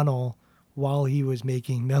O'Donnell, while he was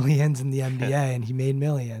making millions in the NBA, and he made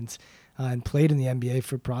millions, and played in the NBA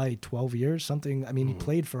for probably 12 years, something. I mean, he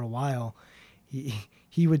played for a while.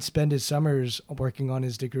 He would spend his summers working on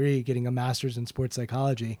his degree, getting a master's in sports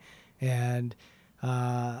psychology. And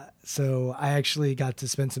so I actually got to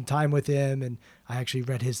spend some time with him, and I actually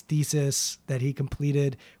read his thesis that he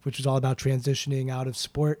completed, which was all about transitioning out of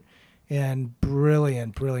sport. And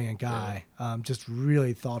brilliant guy. Yeah. Just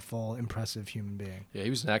really thoughtful, impressive human being. Yeah, he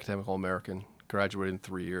was an academic All-American, graduated in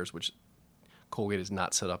 3 years, which Colgate is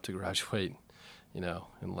not set up to graduate,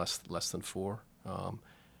 in less than 4.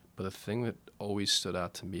 But the thing that always stood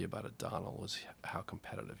out to me about O'Donnell was how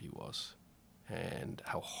competitive he was and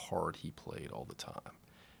how hard he played all the time.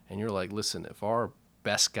 And you're like, listen, if our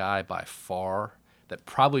best guy by far that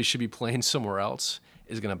probably should be playing somewhere else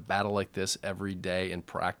is going to battle like this every day in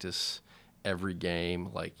practice, every game,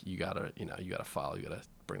 like you gotta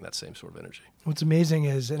bring that same sort of energy. What's amazing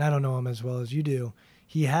is, and I don't know him as well as you do,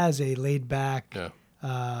 he has a laid back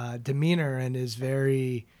demeanor and is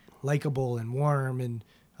very likable and warm. And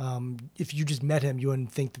if you just met him, you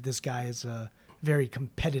wouldn't think that this guy is a very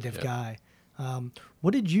competitive guy.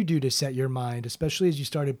 What did you do to set your mind, especially as you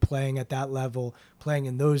started playing at that level, playing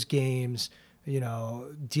in those games,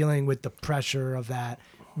 dealing with the pressure of that?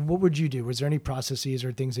 What would you do? Was there any processes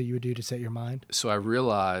or things that you would do to set your mind? So I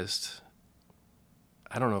realized,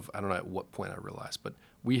 I don't know at what point I realized, but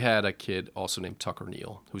we had a kid also named Tucker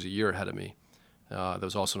Neal, who was a year ahead of me, that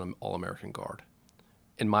was also an All-American guard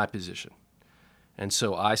in my position. And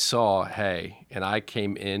so I saw, and I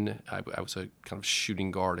came in, I was a kind of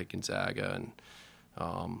shooting guard at Gonzaga, and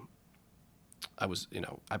I was,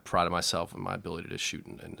 I prided myself in my ability to shoot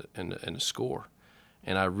and score.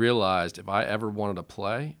 And I realized if I ever wanted to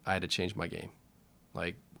play, I had to change my game.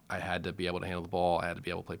 Like, I had to be able to handle the ball. I had to be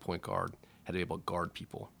able to play point guard. I had to be able to guard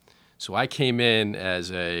people. So I came in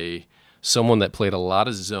as someone that played a lot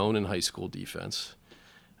of zone in high school defense,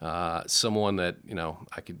 someone that,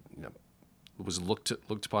 I could, was looked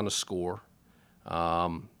upon to score.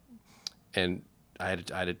 And I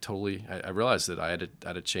realized that I had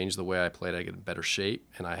to change the way I played. I had to get in better shape,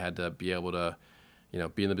 and I had to be able to,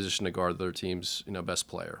 be in the position to guard the other team's, best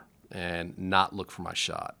player and not look for my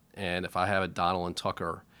shot. And if I have O'Donnell and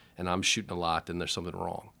Tucker and I'm shooting a lot, then there's something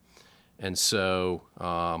wrong. And so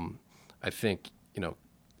I think,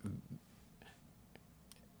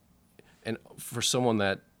 and for someone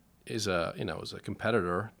that is is a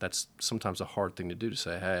competitor, that's sometimes a hard thing to do, to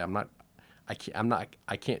say, hey, I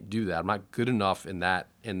can't do that. I'm not good enough in that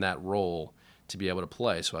role to be able to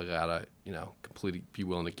play. So I gotta, completely be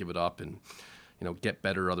willing to give it up and, get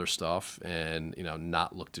better at other stuff and,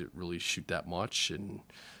 not look to really shoot that much and,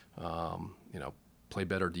 play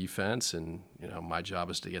better defense. And, my job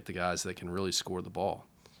is to get the guys that can really score the ball.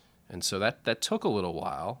 And so that took a little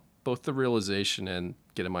while, both the realization and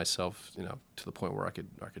getting myself, to the point where I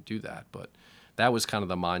could do that. But that was kind of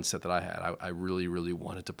the mindset that I had. I really, really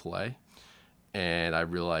wanted to play. And I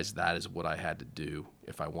realized that is what I had to do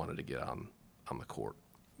if I wanted to get on the court.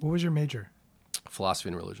 What was your major? Philosophy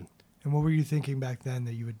and religion. And what were you thinking back then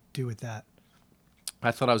that you would do with that? I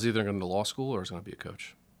thought I was either going to law school or I was going to be a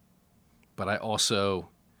coach. But I also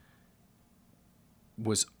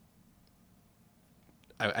was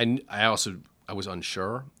I was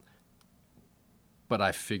unsure, but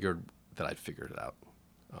I figured that I'd figured it out.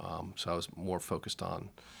 So I was more focused on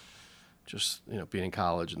just, being in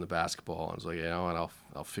college and the basketball. I was like, and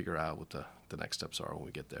I'll figure out what the next steps are when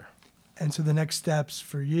we get there. And so the next steps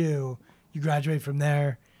for you graduate from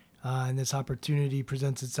there, and this opportunity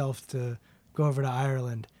presents itself to go over to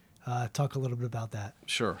Ireland. Talk a little bit about that.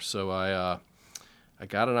 Sure. So I I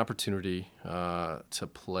got an opportunity to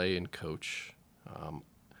play and coach.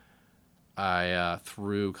 I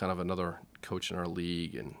through kind of another coach in our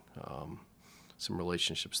league and some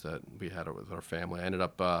relationships that we had with our family, I ended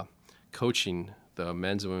up coaching the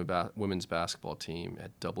men's and women's basketball team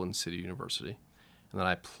at Dublin City University. And then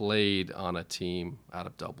I played on a team out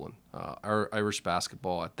of Dublin. Our Irish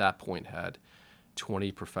basketball at that point had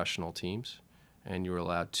 20 professional teams, and you were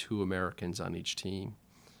allowed 2 Americans on each team.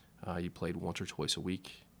 You played once or twice a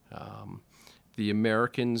week. The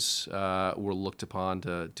Americans were looked upon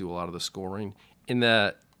to do a lot of the scoring. In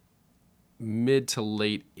the mid to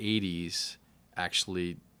late 80s,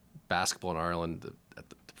 actually, basketball in Ireland at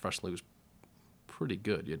the professional league was pretty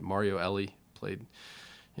good. You had Mario Elie played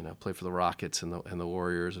for the Rockets and the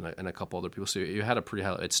Warriors and a couple other people. So you had a pretty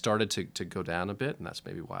high. It started to go down a bit, and that's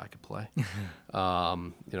maybe why I could play.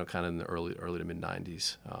 Kind of in the early to mid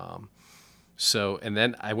 90s. So, and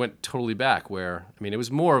then I went totally back where, I mean, it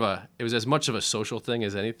was as much of a social thing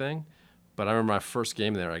as anything. But I remember my first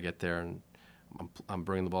game there, I get there and I'm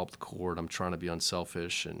bringing the ball up the court. I'm trying to be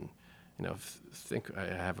unselfish and, think I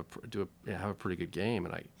have a pretty good game.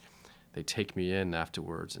 And they take me in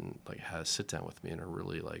afterwards and like had a sit down with me and are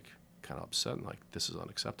really like kind of upset and like, this is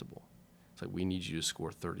unacceptable. It's like, we need you to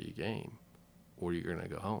score 30 a game or you're going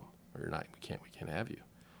to go home or you're not, we can't have you.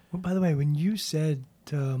 Well, by the way, when you said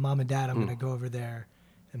to mom and dad, I'm going to go over there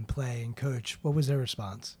and play and coach, what was their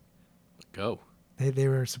response? Go. They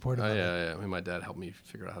were supportive of it. Yeah. I mean, my dad helped me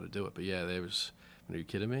figure out how to do it. But yeah, are you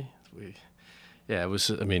kidding me? It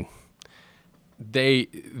was, I mean,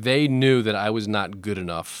 they knew that I was not good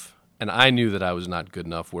enough. And I knew that I was not good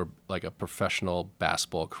enough where like a professional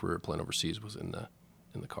basketball career playing overseas was in the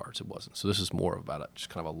cards. It wasn't. So this is more about just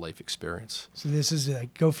kind of a life experience. So this is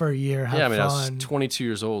like go for a year, have fun. I was 22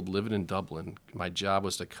 years old, living in Dublin. My job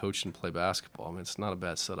was to coach and play basketball. I mean, it's not a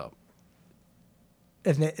bad setup.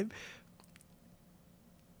 But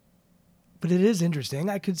it is interesting.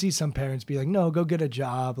 I could see some parents be like, no, go get a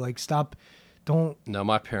job. Like, stop. Don't. No,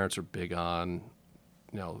 my parents are big on,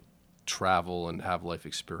 travel and have life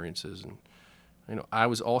experiences. And, I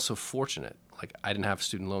was also fortunate. Like, I didn't have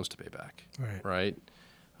student loans to pay back. Right.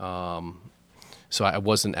 So I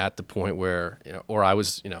wasn't at the point where, or I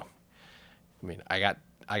was, I mean, I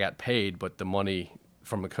got paid, but the money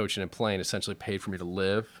from the coaching and playing essentially paid for me to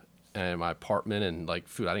live and my apartment and like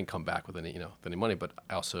food. I didn't come back with any money, but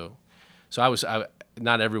I also,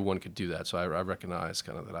 not everyone could do that. So I recognized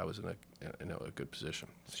kind of that I was in a good position.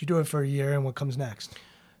 So you do it for a year, and what comes next?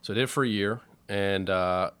 So I did it for a year, and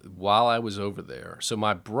while I was over there, so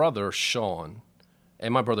my brother Sean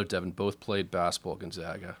and my brother Devin both played basketball at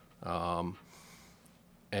Gonzaga,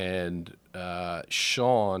 and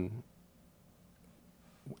Sean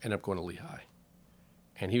ended up going to Lehigh,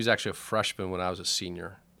 and he was actually a freshman when I was a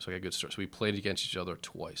senior, so I got a good start. So we played against each other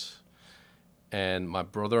twice. And my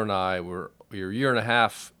brother and I were a year and a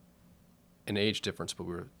half in age difference, but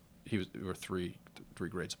we were three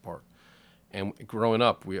grades apart. And growing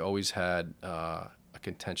up, we always had a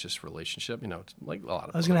contentious relationship. Like a lot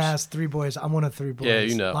of. I was going to ask 3 boys. I'm one of 3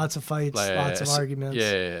 boys. Yeah, lots of fights, lots of arguments.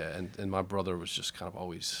 Yeah. And my brother was just kind of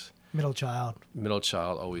always middle child,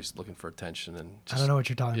 always looking for attention and. I don't know what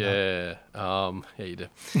you're talking about. Yeah, you do.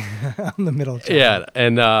 I'm the middle child. Yeah,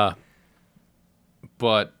 and.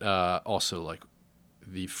 But also like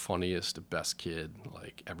the funniest, best kid.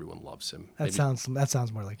 Like everyone loves him. That sounds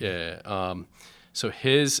more like me. Yeah. So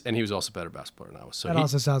he was also a better basketball player than I was. So that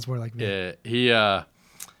also sounds more like me. Yeah.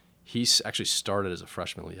 He actually started as a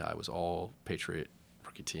freshman at Lehigh. It was all Patriot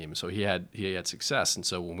rookie team. So he had success. And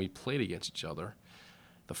so when we played against each other,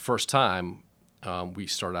 the first time we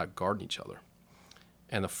started out guarding each other,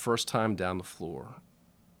 and the first time down the floor,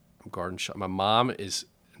 I'm guarding shot. My mom is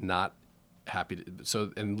not happy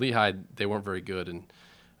so in Lehigh they weren't very good and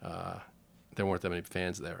there weren't that many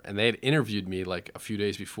fans there, and they had interviewed me like a few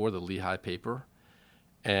days before the Lehigh paper,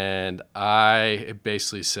 and I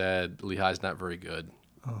basically said Lehigh's not very good.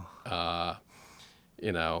 I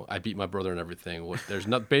beat my brother and everything. There's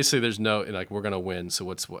no like we're gonna win, so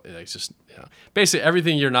it's just basically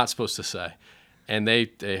everything you're not supposed to say. And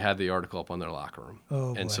they had the article up on their locker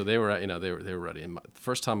room, and so they were they were ready. And the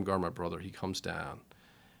first time I guard my brother, he comes down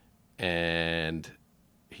and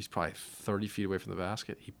he's probably 30 feet away from the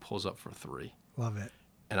basket. He pulls up for a 3. Love it.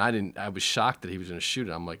 And I was shocked that he was going to shoot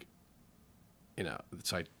it. I'm like,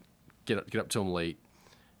 so I get up to him late,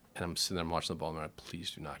 and I'm sitting there watching the ball, and I'm like, please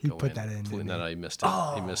do not go in. He put that in. No, he missed it.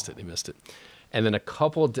 Oh. He missed it. And then a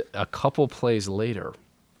couple plays later,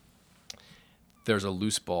 there's a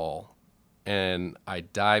loose ball, and I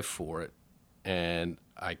dive for it, and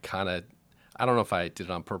I don't know if I did it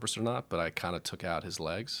on purpose or not, but I kind of took out his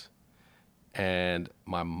legs. And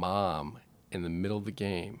my mom, in the middle of the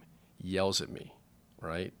game, yells at me,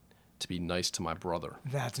 right, to be nice to my brother.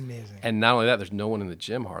 That's amazing. And not only that, there's no one in the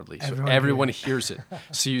gym hardly. So everyone hears it.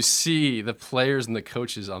 So you see the players and the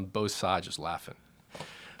coaches on both sides just laughing.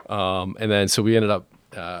 And then so we ended up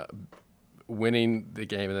winning the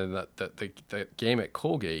game. And then the game at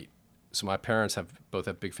Colgate, so my parents both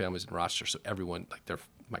have big families in Rochester. So everyone, like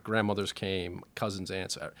my grandmothers came, cousins,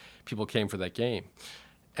 aunts, people came for that game.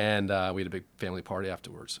 And we had a big family party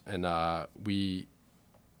afterwards. And we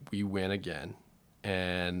win again.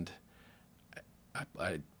 And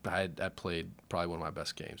I played probably one of my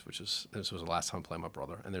best games, this was the last time I played my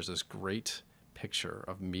brother. And there's this great picture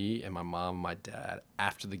of me and my mom and my dad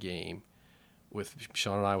after the game with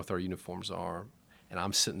Sean and I with our uniforms on. And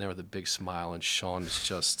I'm sitting there with a big smile, and Sean is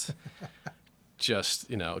just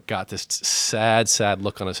got this sad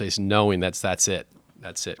look on his face, knowing that's it.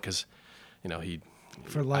 Because, he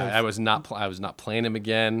for life. I was not playing him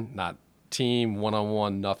again, not team,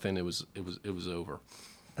 one-on-one, nothing. It was over.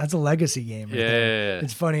 That's a legacy game. Right there.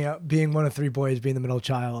 It's funny, being one of three boys, being the middle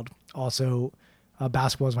child. Also,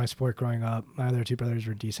 basketball was my sport growing up. My other two brothers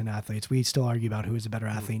were decent athletes. We still argue about who was a better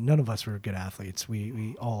athlete. None of us were good athletes.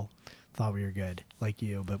 We all thought we were good, like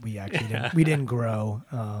you, but we actually didn't. We didn't grow.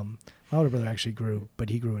 My older brother actually grew, but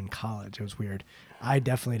he grew in college. It was weird. I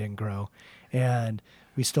definitely didn't grow, and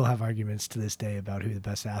we still have arguments to this day about who the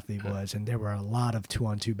best athlete was. And there were a lot of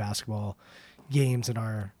 2-on-2 basketball games in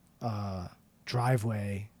our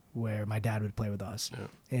driveway where my dad would play with us.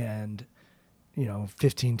 Yeah. And,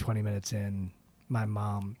 15, 20 minutes in, my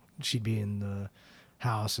mom, she'd be in the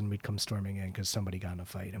house and we'd come storming in because somebody got in a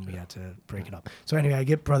fight and we had to break it up. So anyway, I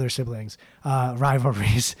get siblings,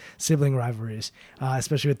 rivalries, sibling rivalries,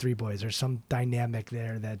 especially with three boys. There's some dynamic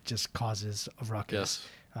there that just causes a ruckus.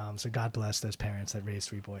 Yes. So God bless those parents that raised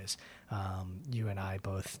three boys. You and I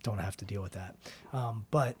both don't have to deal with that.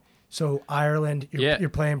 But so Ireland, you're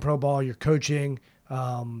playing pro ball, you're coaching.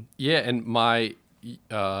 And my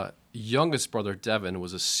youngest brother, Devin,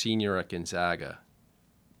 was a senior at Gonzaga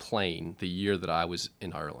playing the year that I was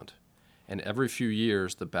in Ireland. And every few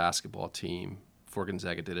years, the basketball team for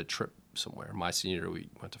Gonzaga did a trip somewhere. My senior year, we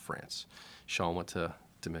went to France. Sean went to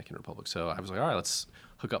Dominican Republic. So I was like, all right, let's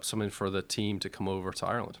hook up something for the team to come over to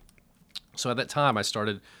Ireland. So at that time, I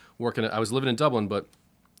started working. I was living in Dublin, but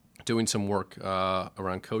doing some work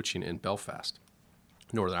around coaching in Belfast,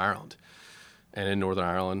 Northern Ireland. And in Northern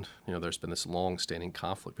Ireland, there's been this long-standing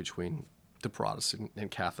conflict between the Protestant and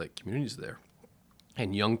Catholic communities there.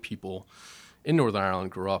 And young people in Northern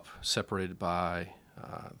Ireland grew up separated by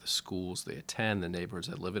the schools they attend, the neighborhoods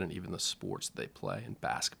they live in, and even the sports that they play. And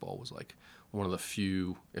basketball was like one of the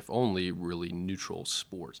few, if only, really neutral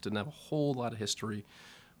sports. Didn't have a whole lot of history,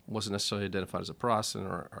 wasn't necessarily identified as a Protestant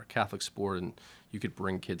or a Catholic sport, and you could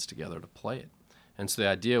bring kids together to play it. And so the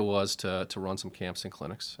idea was to run some camps and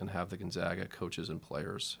clinics and have the Gonzaga coaches and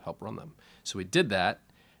players help run them. So we did that,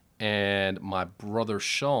 and my brother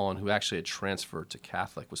Sean, who actually had transferred to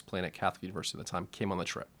Catholic, was playing at Catholic University at the time, came on the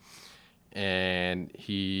trip. And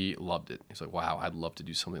he loved it. He's like, wow, I'd love to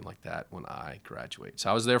do something like that when I graduate. So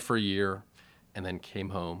I was there for a year and then came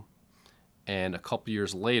home. And a couple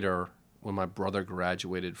years later, when my brother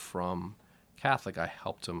graduated from Catholic, I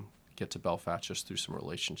helped him get to Belfast just through some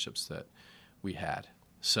relationships that we had.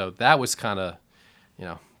 So that was kind of,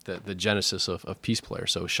 the genesis of Peace Player.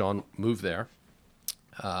 So Sean moved there.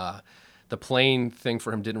 The playing thing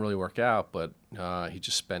for him didn't really work out, but he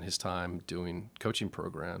just spent his time doing coaching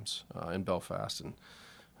programs in Belfast and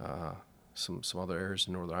some other areas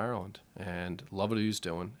in Northern Ireland, and loved what he was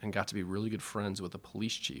doing, and got to be really good friends with a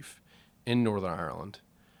police chief in Northern Ireland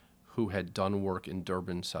who had done work in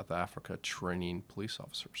Durban, South Africa, training police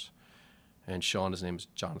officers. And Sean, his name is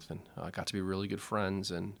Jonathan, got to be really good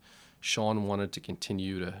friends, and Sean wanted to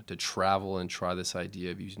continue to travel and try this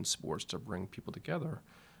idea of using sports to bring people together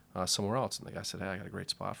somewhere else. And the guy said, hey, I got a great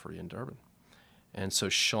spot for you in Durban. And so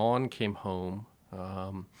Sean came home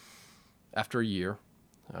after a year,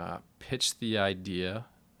 pitched the idea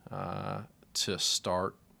to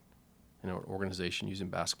start an organization using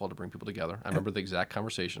basketball to bring people together. I remember the exact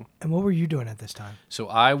conversation. And what were you doing at this time? So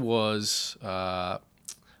I was, I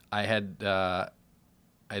had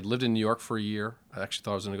lived in New York for a year. I actually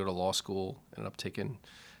thought I was going to go to law school, ended up taking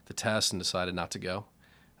the test and decided not to go.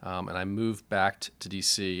 And I moved back to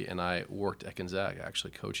D.C. and I worked at Gonzaga,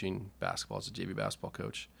 actually coaching basketball as a JV basketball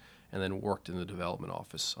coach, and then worked in the development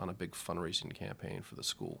office on a big fundraising campaign for the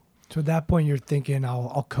school. So at that point, you're thinking,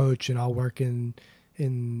 I'll coach and I'll work in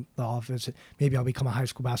the office. Maybe I'll become a high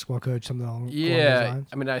school basketball coach, something along those lines.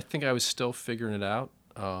 I mean, I think I was still figuring it out.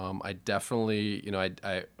 I definitely,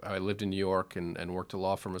 I lived in New York and worked at a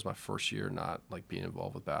law firm as my first year, not like being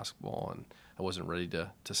involved with basketball, and I wasn't ready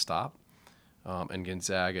to stop. And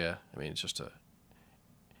Gonzaga, I mean, it's just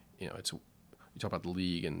you talk about the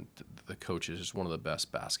league and the coaches, it's one of the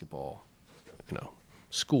best basketball,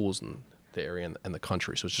 schools in the area and the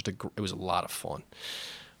country. So it was a lot of fun.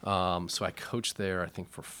 So I coached there, I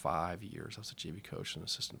think, for 5 years. I was a JV coach and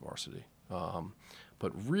assistant varsity.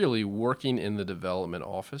 But really working in the development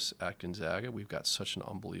office at Gonzaga, we've got such an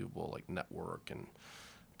unbelievable network, and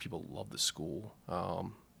people love the school.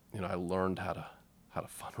 I learned how to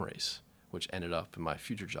fundraise, which ended up in my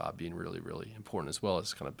future job being really, really important, as well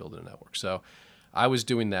as kind of building a network. So I was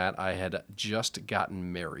doing that. I had just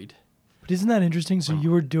gotten married. But isn't that interesting? So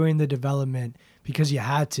you were doing the development because you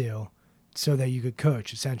had to, so that you could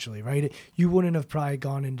coach, essentially, right? You wouldn't have probably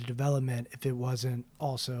gone into development if it wasn't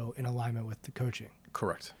also in alignment with the coaching.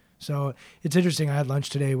 Correct. So it's interesting. I had lunch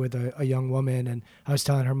today with a young woman, and I was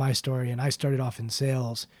telling her my story, and I started off in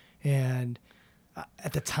sales. And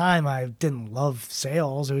at the time, I didn't love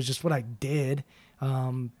sales. It was just what I did.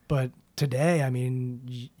 But today, I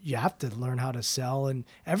mean, you have to learn how to sell, and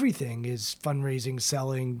everything is fundraising,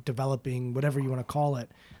 selling, developing, whatever you want to call it.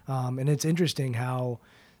 And it's interesting how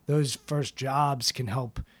those first jobs can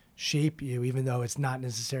help shape you, even though it's not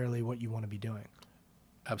necessarily what you want to be doing.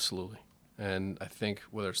 Absolutely. And I think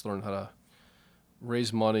whether it's learning how to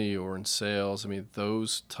raise money or in sales, I mean,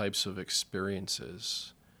 those types of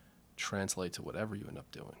experiences translate to whatever you end up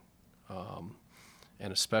doing.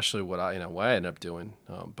 And especially what I ended up doing,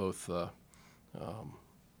 both the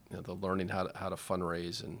learning how to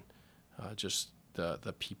fundraise and just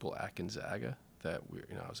the people at Gonzaga that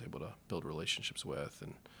I was able to build relationships with,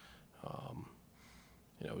 and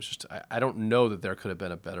it was just I don't know that there could have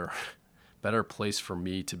been a better place for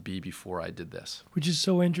me to be before I did this. Which is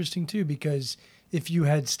so interesting too, because if you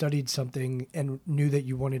had studied something and knew that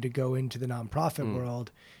you wanted to go into the nonprofit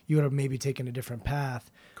world, you would have maybe taken a different path.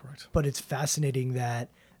 Correct. But it's fascinating that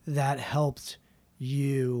helped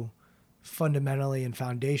you fundamentally and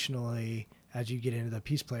foundationally as you get into the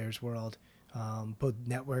Peace Players world, both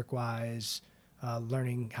network-wise,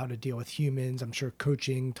 learning how to deal with humans. I'm sure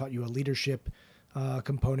coaching taught you a leadership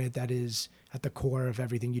component that is at the core of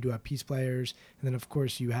everything you do at Peace Players. And then, of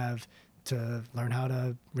course, you have to learn how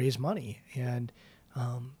to raise money. And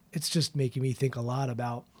it's just making me think a lot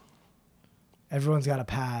about everyone's got a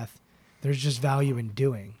path. There's just value in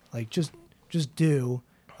doing. Like, just do.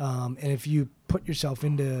 And if you put yourself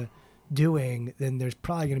into doing, then there's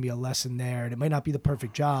probably going to be a lesson there. And it might not be the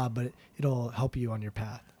perfect job, but it'll help you on your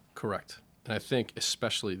path. Correct. And I think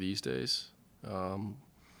especially these days,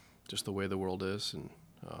 just the way the world is and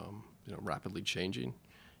rapidly changing,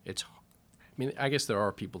 I guess there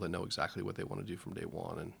are people that know exactly what they want to do from day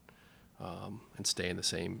one and stay in the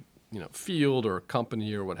same field or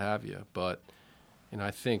company or what have you. But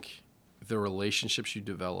I think the relationships you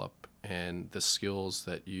develop and the skills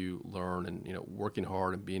that you learn and working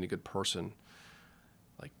hard and being a good person,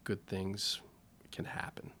 like, good things can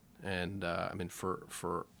happen. And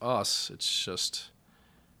for us, it's just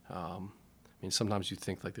sometimes you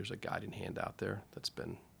think like there's a guiding hand out there that's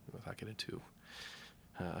been, without getting too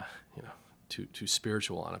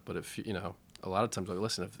spiritual on it, but if a lot of times, like,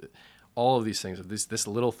 listen, if all of these things, if this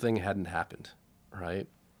little thing hadn't happened, right,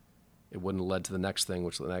 it wouldn't have led to the next thing,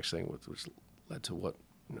 which led to what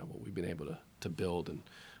we've been able to build and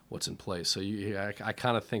what's in place. So I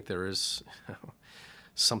kind of think there is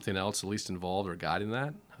something else at least involved or guiding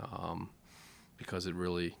that, because it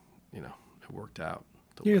really it worked out.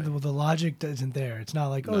 The logic isn't there. It's not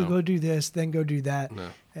like, go do this, then go do that. No.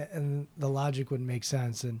 And the logic wouldn't make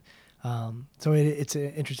sense. And so it's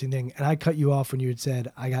an interesting thing. And I cut you off when you had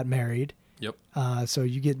said, I got married. Yep. So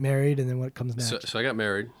you get married, and then what comes next? So I got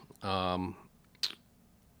married. And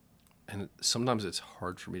sometimes it's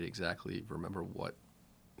hard for me to exactly remember what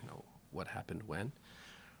happened when.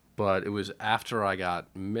 But it was after I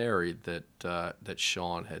got married that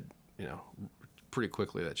Sean had, pretty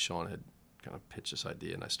quickly that Sean had kind of pitched this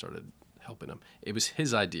idea, and I started helping him. It was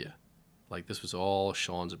his idea. Like, this was all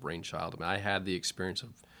Sean's brainchild. I had the experience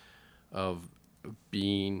of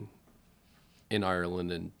being in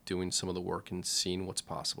Ireland and doing some of the work and seeing what's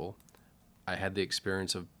possible. I had the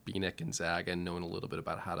experience of being at Gonzaga and knowing a little bit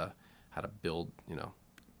about how to build a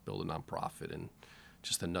nonprofit and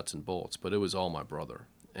just the nuts and bolts. But it was all my brother.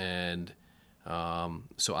 And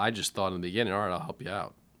so I just thought in the beginning, all right, I'll help you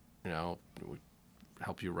out.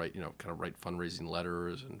 Help you write, kind of write fundraising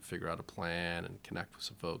letters and figure out a plan and connect with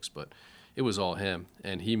some folks. But it was all him.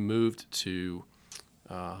 And he moved to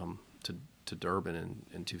Durban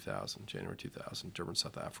in 2000, January 2000, Durban,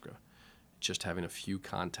 South Africa. just having a few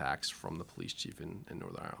contacts from the police chief in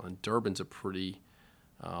Northern Ireland. Durban's a pretty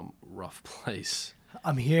rough place.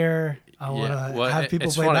 I'm here. I want to have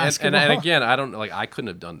people play funny. basketball. And again, I couldn't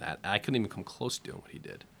have done that. I couldn't even come close to doing what he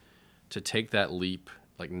did. To take that leap,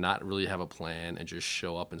 like not really have a plan and just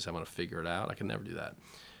show up and say, I'm going to figure it out. I could never do that.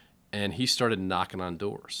 And he started knocking on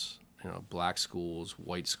doors, black schools,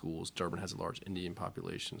 white schools. Durban has a large Indian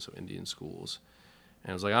population, so Indian schools.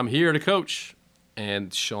 And I was like, I'm here to coach.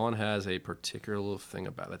 And Sean has a particular little thing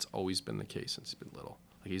about it. That's always been the case since he's been little.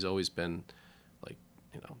 Like he's always been like,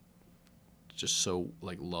 just so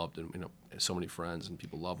like loved and so many friends and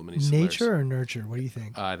people love him. And he's nature or nurture? What do you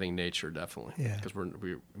think? I think nature definitely. Yeah. Because I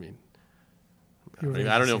You're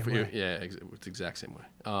don't know if it's the exact same way.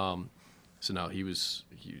 So no, he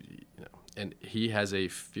and he has a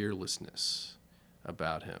fearlessness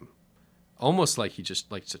about him, almost like he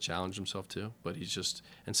just likes to challenge himself too. But he's just,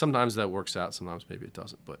 and sometimes that works out, sometimes maybe it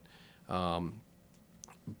doesn't. But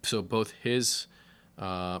so both his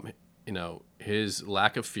his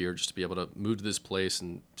lack of fear just to be able to move to this place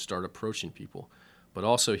and start approaching people, but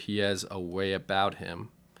also he has a way about him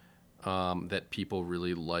that people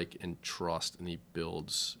really like and trust, and he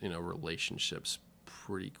builds relationships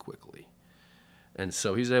pretty quickly. And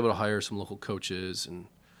so he's able to hire some local coaches, and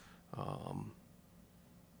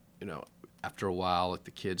after a while, like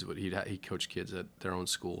the kids he'd coach kids at their own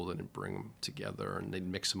school, then he'd bring them together and they'd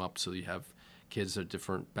mix them up so you have kids of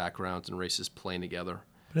different backgrounds and races playing together.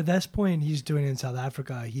 But at this point, he's doing it in South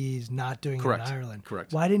Africa. He's not doing Correct. it in Ireland.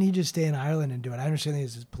 Correct. Why didn't he just stay in Ireland and do it? I understand that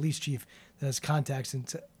he's a police chief that has contacts.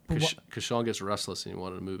 Because Sean gets restless and he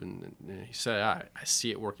wanted to move. And he said, I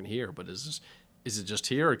see it working here, but is it just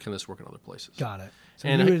here or can this work in other places? Got it. So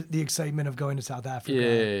and he was the excitement of going to South Africa.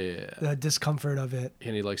 Yeah. The discomfort of it.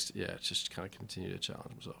 And he likes to, just kind of continue to challenge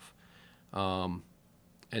himself.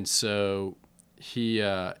 And so he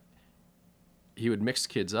would mix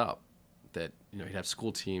kids up that, he'd have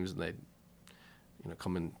school teams and they'd,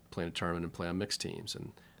 come and play in a tournament and play on mixed teams.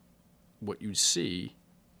 And what you'd see,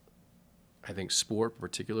 I think sport,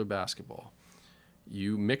 particular basketball,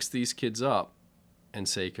 you mix these kids up and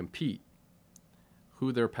say compete.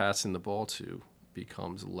 Who they're passing the ball to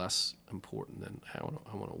becomes less important than I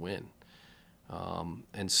want to win.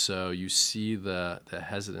 And so you see the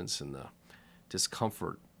hesitance and the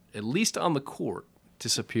discomfort, at least on the court,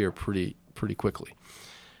 disappear pretty quickly.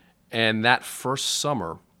 And that first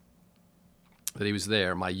summer that he was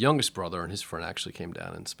there, my youngest brother and his friend actually came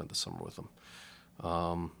down and spent the summer with him.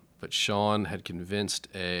 But Sean had convinced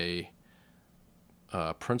a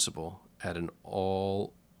principal at an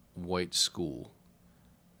all-white school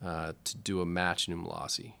to do a match in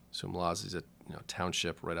Umlazi. So Umlazi is a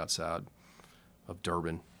township right outside of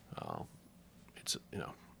Durban. It's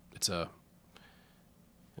the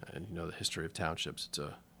history of townships. It's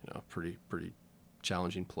a pretty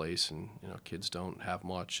challenging place, and kids don't have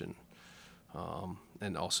much,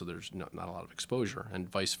 and also there's not a lot of exposure, and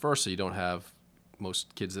vice versa. You don't have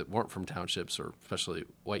most kids that weren't from townships, or especially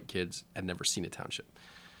white kids, had never seen a township.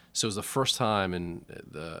 So it was the first time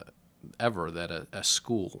ever that a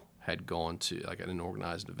school had gone to, like at an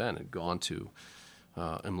organized event, had gone to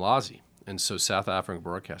Umlazi. And so South African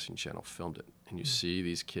Broadcasting Channel filmed it. And you see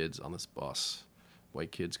these kids on this bus,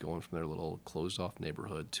 white kids going from their little closed-off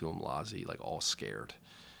neighborhood to Umlazi, like all scared.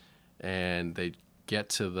 And they get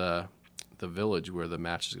to the village where the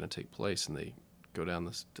match is going to take place, and they go down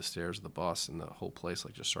the stairs of the bus, and the whole place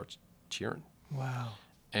just starts cheering. Wow.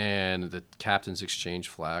 And the captains exchange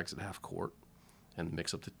flags at half court and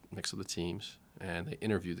mix up the teams, and they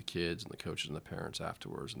interview the kids and the coaches and the parents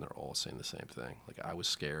afterwards, and they're all saying the same thing. Like, I was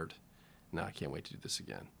scared. Now I can't wait to do this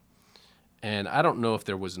again. And I don't know if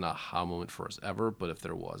there was an aha moment for us ever, but if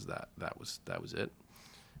there was, that was it.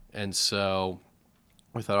 And so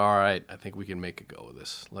we thought, all right, I think we can make a go of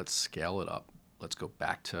this. Let's scale it up. Let's go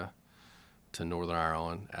back to Northern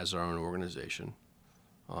Ireland as our own organization,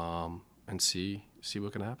 and see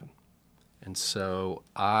what can happen. And so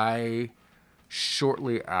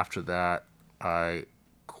shortly after that, I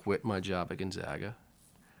quit my job at Gonzaga.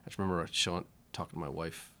 I just remember talking to my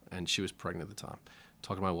wife, and she was pregnant at the time,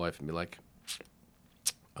 talking to my wife and be like,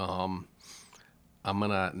 I'm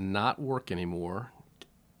going to not work anymore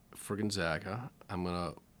for Gonzaga. I'm going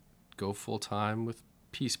to go full-time with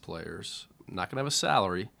Peace Players. I'm not going to have a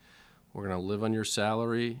salary. We're going to live on your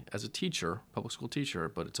salary as a teacher, public school teacher,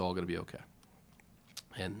 but it's all going to be okay.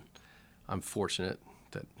 And I'm fortunate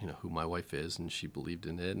that, who my wife is, and she believed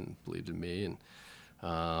in it and believed in me, and,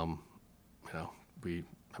 we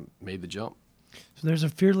made the jump. So there's a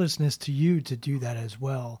fearlessness to you to do that as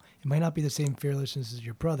well. It might not be the same fearlessness as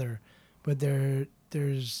your brother, but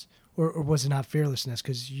there's or was it not fearlessness?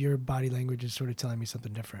 Because your body language is sort of telling me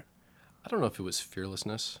something different. I don't know if it was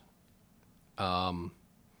fearlessness.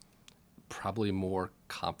 Probably more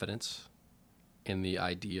confidence in the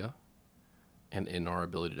idea and in our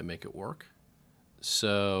ability to make it work.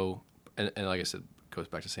 So, and like I said, goes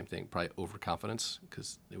back to the same thing, probably overconfidence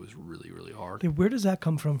because it was really, really hard. Where does that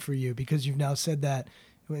come from for you? Because you've now said that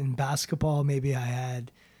in basketball, maybe I had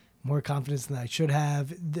more confidence than I should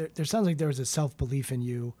have. There sounds like there was a self-belief in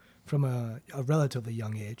you from a relatively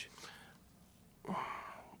young age.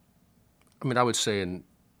 I mean, I would say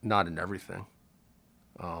not in everything,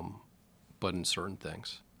 but in certain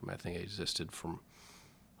things. I mean, I think it existed from,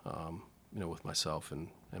 with myself and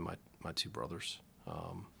my two brothers.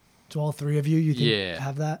 So all three of you think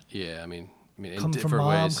have that? Yeah, I mean, come in from different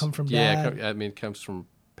mom, ways. come from dad. Yeah, it comes from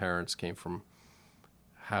parents, came from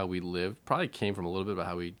how we lived, probably came from a little bit about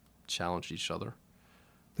how we challenged each other.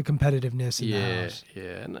 The competitiveness in the house.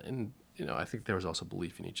 Yeah, and I think there was also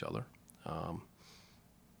belief in each other.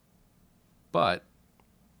 But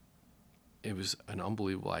it was an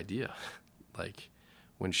unbelievable idea. Like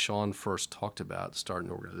when Sean first talked about starting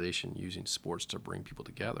an organization using sports to bring people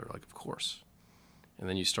together, like, of course. And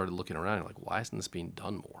then you started looking around and like, why isn't this being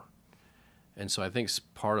done more? And so I think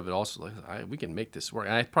part of it also, like, we can make this work.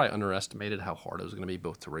 And I probably underestimated how hard it was going to be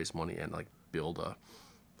both to raise money and like build a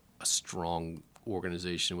strong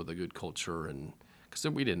organization with a good culture. And because he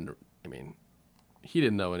didn't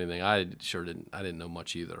know anything. I didn't know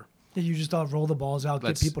much either. Yeah, you just thought roll the balls out,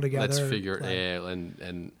 get people together. Let's figure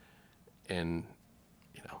and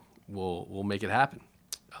we'll make it happen.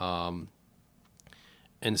 And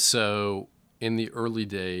so in the early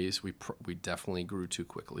days, we definitely grew too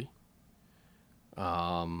quickly.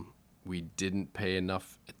 We didn't pay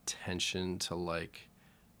enough attention to like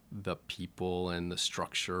the people and the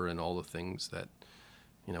structure and all the things that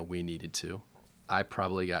we needed to. I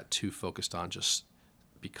probably got too focused on just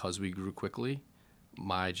because we grew quickly.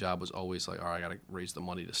 My job was always like, all right, I got to raise the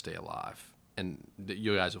money to stay alive. And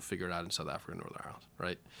you guys will figure it out in South Africa and Northern Ireland,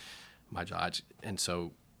 right? My job. And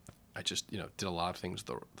so I just, did a lot of things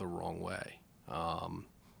the wrong way.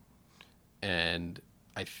 And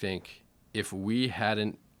I think if we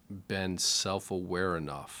hadn't been self-aware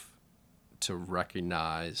enough to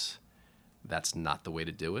recognize that's not the way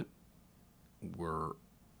to do it, we're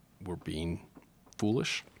being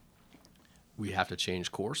foolish. We have to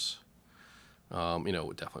change course.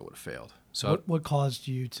 It definitely would have failed. So what caused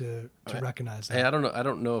you to recognize that? Hey, I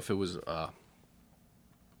don't know if it was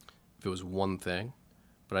one thing,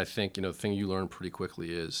 but I think the thing you learn pretty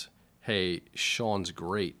quickly is, hey, Sean's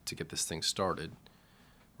great to get this thing started,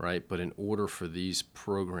 right? But in order for these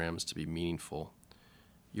programs to be meaningful,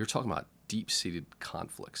 you're talking about deep-seated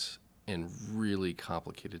conflicts and really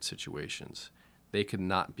complicated situations. They could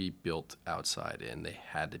not be built outside in. They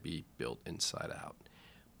had to be built inside out.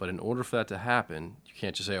 But in order for that to happen, you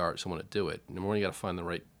can't just say, all right, someone to do it. Number one, you got to find the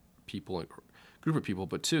right people and group of people.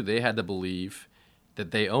 But two, they had to believe that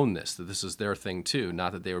they own this, that this is their thing too,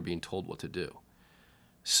 not that they were being told what to do.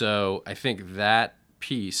 So I think that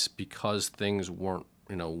piece, because things weren't,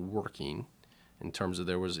 working in terms of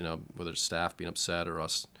there was, whether it's staff being upset or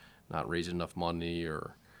us not raising enough money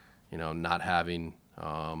or, not having,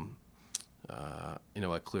 a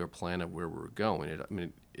clear plan of where we were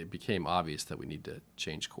going. It became obvious that we need to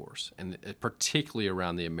change course, and particularly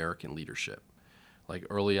around the American leadership. Like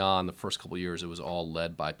early on, the first couple of years, it was all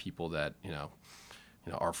led by people that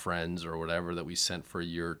our friends or whatever that we sent for a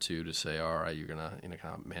year or two to say, all right, you're gonna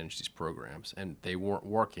kind of manage these programs, and they weren't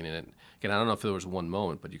working. And again, I don't know if there was one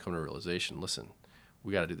moment, but you come to a realization: listen,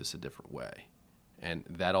 we got to do this a different way. And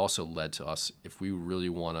that also led to us, if we really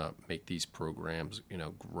want to make these programs,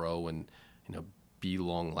 grow and be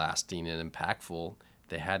long-lasting and impactful,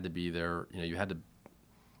 they had to be there. They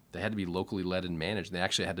had to be locally led and managed. They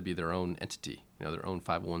actually had to be their own entity, their own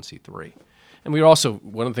 501c3. And we were also,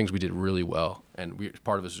 one of the things we did really well, and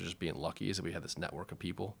part of it was just being lucky, is that we had this network of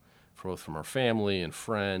people, both from our family and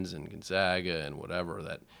friends and Gonzaga and whatever,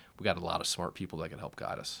 that we got a lot of smart people that could help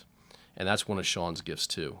guide us. And that's one of Sean's gifts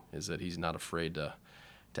too, is that he's not afraid to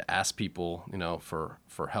ask people,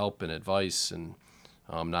 for help and advice, and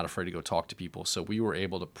not afraid to go talk to people. So we were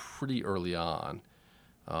able to pretty early on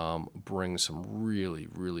bring some really,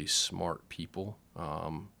 really smart people,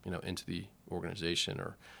 into the organization,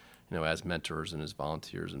 or, as mentors and as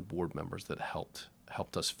volunteers and board members that helped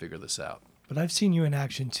us figure this out. But I've seen you in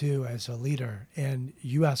action too as a leader, and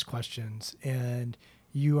you ask questions, and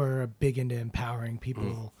you are big into empowering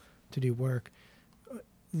people to do work.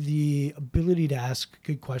 The ability to ask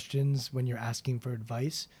good questions when you're asking for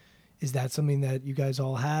advice, is that something that you guys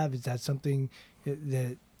all have? Is that something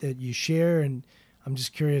that you share? And I'm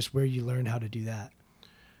just curious where you learned how to do that.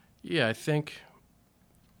 Yeah, I think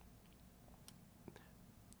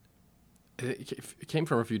it came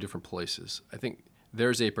from a few different places. I think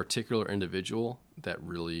there's a particular individual that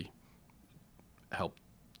really helped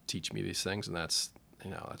teach me these things, and that's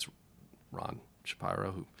Ron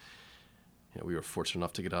Shapiro, who we were fortunate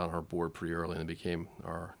enough to get on our board pretty early and became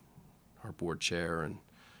our board chair, and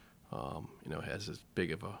has as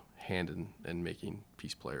big of a hand in making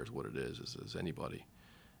Peace Players what it is as anybody.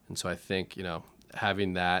 And so I think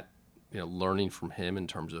having that, learning from him in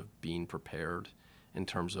terms of being prepared, in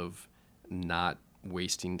terms of not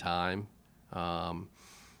wasting time,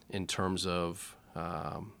 in terms of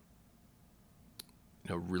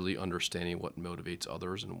really understanding what motivates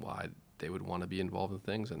others and why they would want to be involved in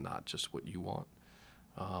things and not just what you want.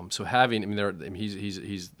 So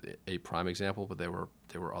he's a prime example, but there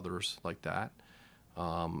were others like that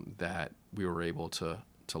that we were able to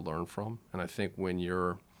learn from. And I think when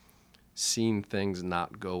you're seeing things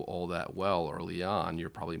not go all that well early on, you're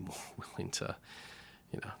probably more willing to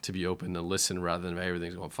be open to listen rather than, hey,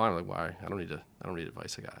 everything's going fine. Like, why? I don't need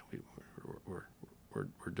advice. I got it.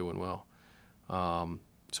 We're doing well.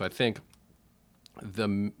 So I think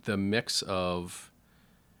the mix of,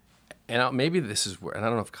 and maybe this is where, and I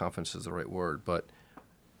don't know if confidence is the right word, but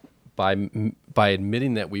by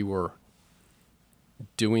admitting that we were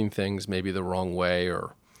doing things maybe the wrong way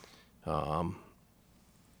or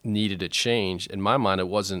needed a change, in my mind, it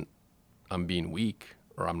wasn't I'm being weak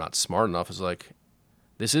or I'm not smart enough. It's like,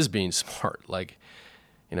 this is being smart. Like,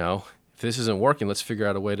 if this isn't working, let's figure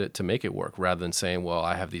out a way to make it work, rather than saying, well,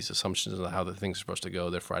 I have these assumptions on how the things are supposed to go,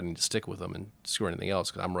 therefore I need to stick with them and screw anything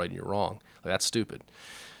else because I'm right and you're wrong. Like, that's stupid.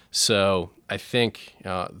 So I think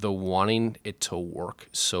the wanting it to work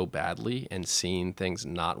so badly and seeing things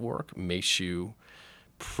not work makes you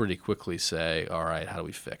pretty quickly say, all right, how do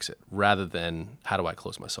we fix it? Rather than, how do I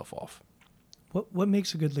close myself off? What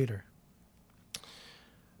makes a good leader? I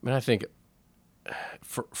mean, I think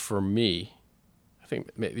for me, I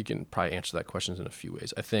think maybe you can probably answer that question in a few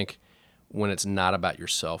ways. I think when it's not about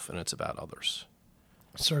yourself and it's about others.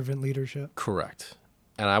 Servant leadership. Correct.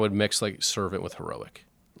 And I would mix like servant with heroic.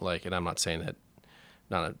 Like, and I'm not saying that,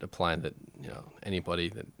 not implying that, anybody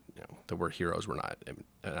that, that we're heroes, we're not. And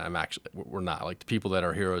we're not. Like, the people that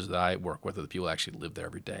are heroes that I work with are the people that actually live there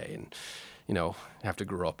every day and, have to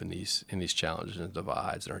grow up in these challenges and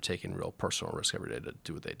divides and are taking real personal risk every day to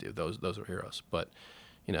do what they do. Those are heroes. But,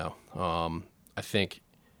 I think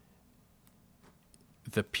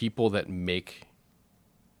the people that make,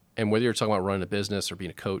 and whether you're talking about running a business or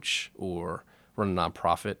being a coach or running a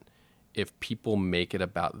nonprofit, if people make it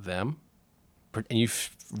about them, and you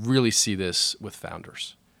really see this with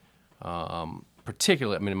founders,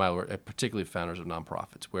 particularly founders of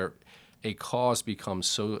nonprofits, where a cause becomes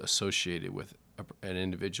so associated with an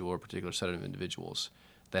individual or a particular set of individuals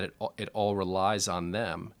that it all relies on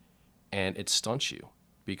them, and it stunts you.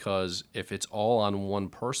 Because if it's all on one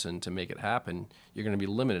person to make it happen, you're going to be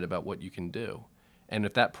limited about what you can do. And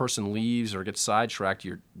if that person leaves or gets sidetracked,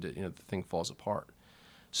 the thing falls apart.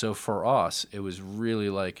 So for us, it was really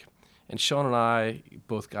like, and Sean and I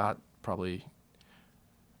both got probably,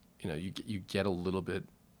 you get a little bit,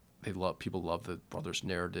 people love the brothers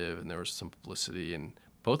narrative, and there was some publicity, and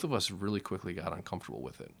both of us really quickly got uncomfortable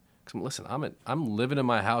with it. Because listen, I'm living in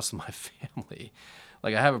my house with my family,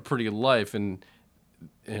 like I have a pretty good life, and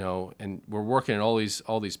and we're working in all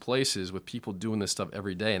these places with people doing this stuff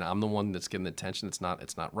every day, and I'm the one that's getting the attention. It's not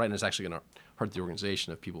right, and it's actually going to hurt the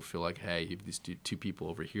organization if people feel like, hey, you have these two people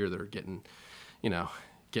over here that are getting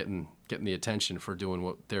the attention for doing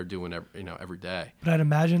what they're doing every day. But I'd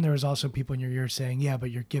imagine there was also people in your ear saying, yeah, but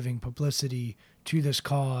you're giving publicity to this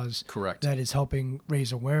cause. Correct. That is helping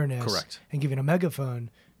raise awareness. Correct. And giving a megaphone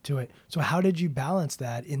to it. So how did you balance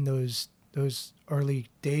that in those early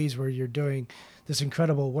days where you're doing this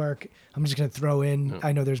incredible work? I'm just going to throw in,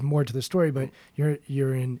 I know there's more to the story, but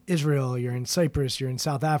you're in Israel, you're in Cyprus, you're in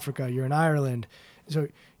South Africa, you're in Ireland. So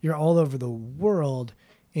you're all over the world.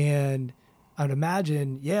 And I'd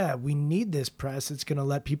imagine, yeah, we need this press. It's going to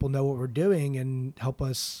let people know what we're doing and help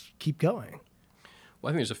us keep going. Well,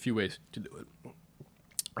 I think there's a few ways to do it.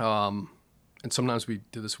 And sometimes we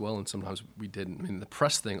did this well and sometimes we didn't. I mean, the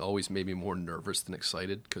press thing always made me more nervous than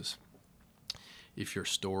excited, because if your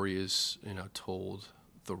story is, told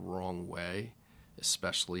the wrong way,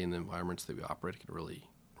 especially in the environments that we operate, it can really,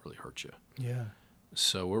 really hurt you. Yeah.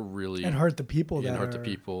 So we're really... And hurt the people and hurt the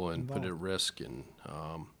people and involved. Put at risk. And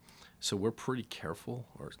so we're pretty careful,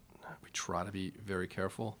 or we try to be very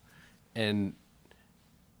careful. And,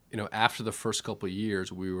 after the first couple of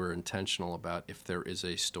years, we were intentional about, if there is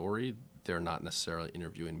a story, they're not necessarily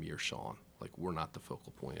interviewing me or Sean. Like, we're not the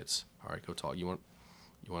focal point. It's, all right, go talk. You want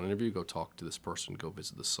an interview? Go talk to this person. Go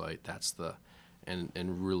visit the site. That's the, and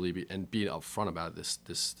really be upfront about it.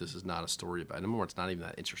 This is not a story about it. Number one, it's not even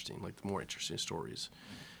that interesting. Like, the more interesting stories,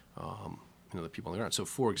 the people on the ground. So,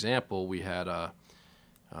 for example, we had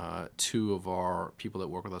two of our people that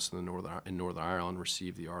work with us in Northern Ireland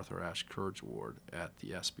received the Arthur Ashe Courage Award at the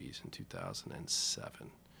ESPYs in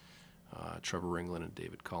 2007. Trevor Ringland and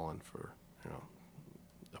David Cullen for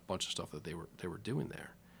a bunch of stuff that they were doing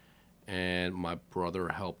there, and my brother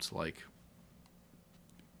helped, like,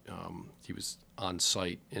 he was on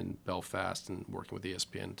site in Belfast and working with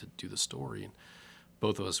ESPN to do the story, and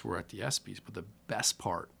both of us were at the ESPYs. But the best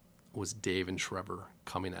part was Dave and Trevor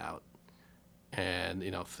coming out and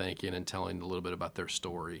thanking and telling a little bit about their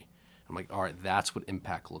story. I'm like, all right, that's what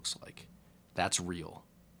impact looks like. That's real,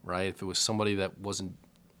 right? If it was somebody that wasn't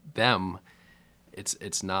them,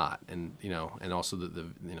 it's not. And and also the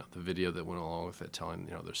video that went along with it, telling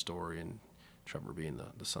their story, and Trevor being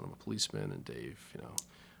the son of a policeman, and Dave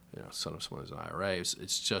son of someone who's an IRA.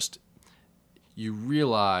 It's just, you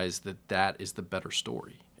realize that is the better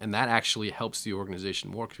story, and that actually helps the organization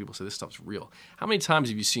more, because people say this stuff's real. How many times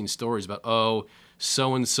have you seen stories about, oh,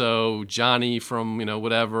 so and so Johnny from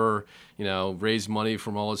whatever raised money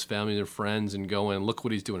from all his family and friends and go and look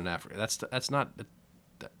what he's doing in Africa? That's not.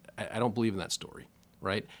 I don't believe in that story,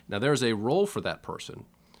 right? Now, there's a role for that person,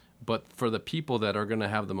 but for the people that are going to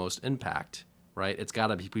have the most impact, right, it's got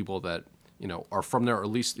to be people that, are from there, or at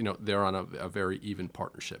least, they're on a very even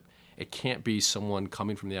partnership. It can't be someone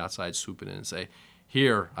coming from the outside swooping in and say,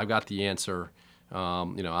 here, I've got the answer.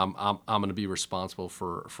 I'm going to be responsible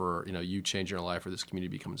for you changing your life or this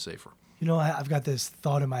community becoming safer. I've got this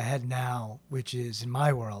thought in my head now, which is in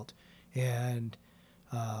my world, and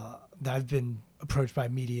I've been approached by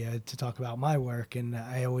media to talk about my work, and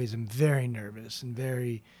I always am very nervous and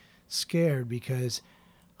very scared, because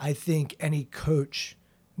I think any coach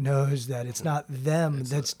knows that it's not them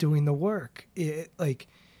that's doing the work. I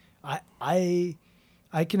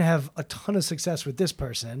can have a ton of success with this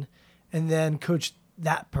person and then coach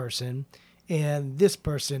that person, and this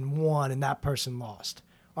person won and that person lost.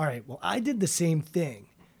 All right, well, I did the same thing.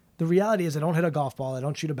 The reality is I don't hit a golf ball. I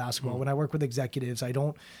don't shoot a basketball. When I work with executives, I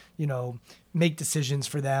don't, make decisions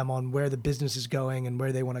for them on where the business is going and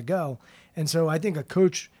where they want to go. And so I think a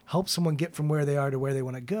coach helps someone get from where they are to where they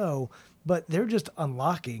want to go, but they're just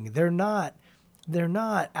unlocking. They're not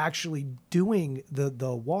actually doing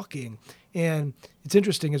the walking. And it's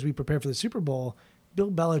interesting, as we prepare for the Super Bowl,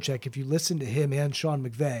 Bill Belichick, if you listen to him and Sean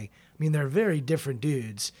McVay, I mean, they're very different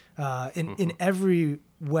dudes in every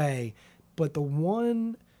way. But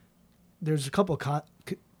there's a couple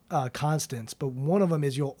of constants, but one of them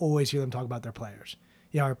is you'll always hear them talk about their players.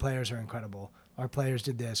 Yeah, our players are incredible. Our players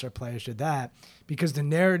did this. Our players did that. Because the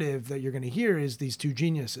narrative that you're going to hear is these two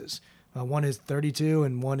geniuses. One is 32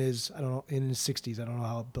 and one is, in his 60s. I don't know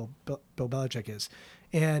how Bill Belichick is.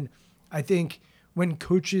 And I think when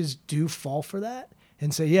coaches do fall for that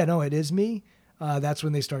and say, yeah, no, it is me, that's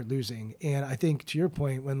when they start losing. And I think, to your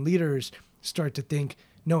point, when leaders start to think,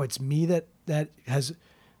 no, it's me that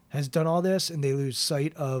has done all this, and they lose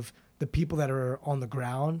sight of the people that are on the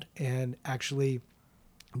ground and actually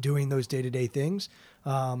doing those day-to-day things,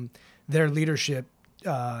 their leadership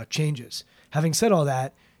changes. Having said all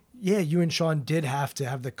that, yeah, you and Sean did have to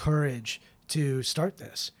have the courage to start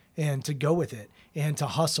this and to go with it and to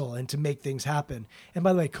hustle and to make things happen. And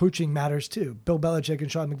by the way, coaching matters too. Bill Belichick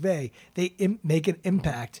and Sean McVay, they make an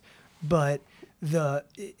impact, but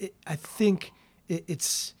I think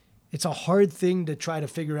it's a hard thing to try to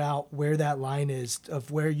figure out where that line is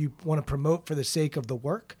of where you want to promote for the sake of the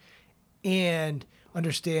work and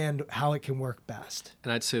understand how it can work best.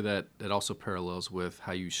 And I'd say that it also parallels with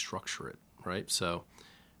how you structure it, right? So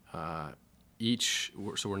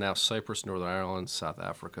we're now Cyprus, Northern Ireland, South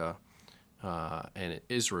Africa, and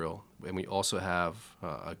Israel, and we also have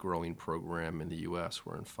a growing program in the U.S.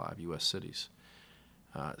 We're in 5 U.S. cities.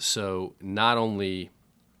 So not only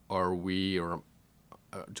are we, or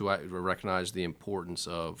do I recognize the importance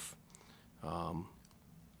of,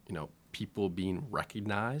 people being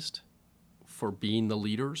recognized for being the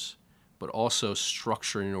leaders, but also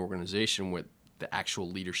structuring an organization where the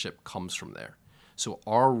actual leadership comes from there. So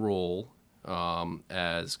our role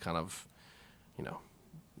as kind of,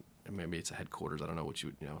 maybe it's a headquarters, I don't know what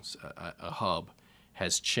a hub,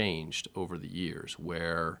 has changed over the years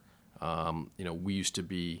where, we used to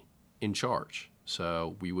be in charge.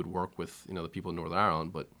 So we would work with, the people in Northern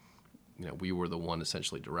Ireland, but, we were the one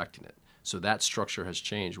essentially directing it. So that structure has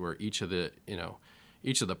changed where each of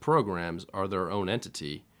the programs are their own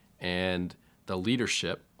entity, and the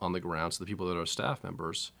leadership on the ground, so the people that are staff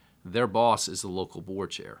members, their boss is the local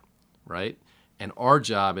board chair, right? And our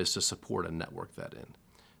job is to support and network that in.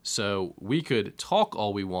 So we could talk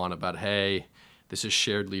all we want about, hey, this is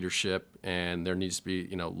shared leadership and there needs to be,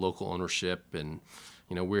 local ownership and,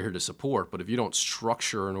 we're here to support. But if you don't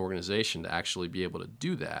structure an organization to actually be able to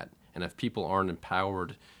do that, and if people aren't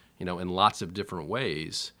empowered, in lots of different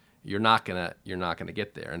ways, you're not gonna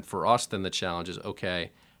get there. And for us, then the challenge is,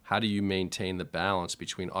 okay, how do you maintain the balance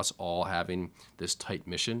between us all having this tight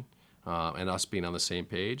mission and us being on the same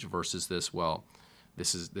page versus this, well,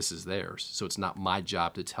 this is theirs. So it's not my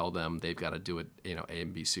job to tell them they've got to do it, A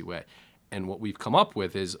and B, C way. And what we've come up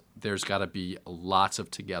with is there's got to be lots of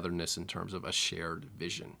togetherness in terms of a shared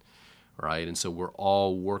vision, right? And so we're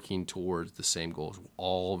all working towards the same goals,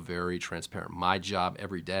 all very transparent. My job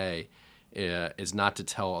every day is not to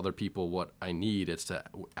tell other people what I need, it's to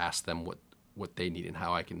ask them what they need and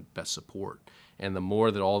how I can best support. And the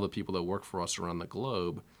more that all the people that work for us around the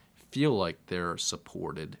globe feel like they're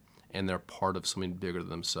supported and they're part of something bigger than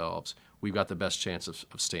themselves, we've got the best chance of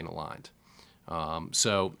staying aligned.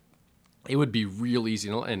 So it would be real easy,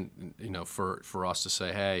 and for us to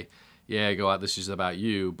say, hey, yeah, go out, this is about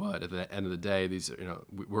you, but at the end of the day, these,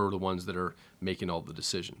 we're the ones that are making all the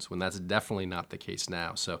decisions, when that's definitely not the case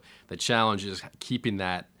now. So the challenge is keeping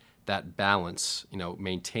that balance,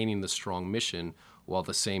 maintaining the strong mission while at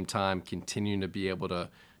the same time continuing to be able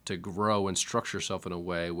to grow and structure yourself in a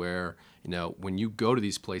way where, when you go to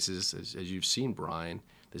these places, as you've seen, Brian,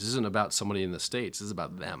 this isn't about somebody in the States. This is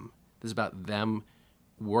about them. This is about them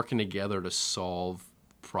working together to solve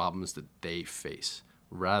problems that they face,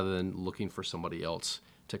 rather than looking for somebody else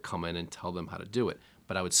to come in and tell them how to do it.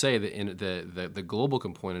 But I would say that the global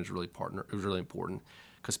component is really important,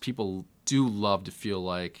 because people do love to feel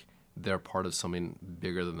like they're part of something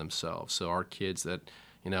bigger than themselves. So our kids that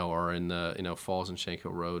are in the Falls and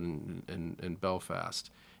Shankill Road in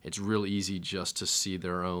Belfast, it's real easy just to see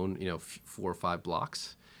their own 4 or 5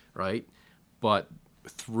 blocks, right? But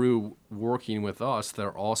through working with us,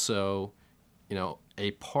 they're also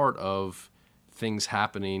a part of things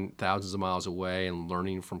happening thousands of miles away and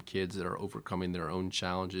learning from kids that are overcoming their own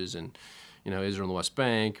challenges in, Israel and the West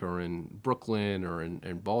Bank or in Brooklyn or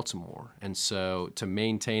in Baltimore. And so to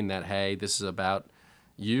maintain that, hey, this is about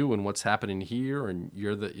you and what's happening here, and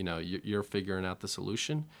you're figuring out the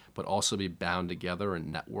solution, but also be bound together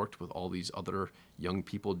and networked with all these other young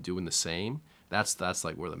people doing the same. That's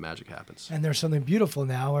like where the magic happens. And there's something beautiful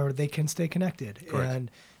now where they can stay connected. Correct.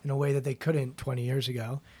 And in a way that they couldn't 20 years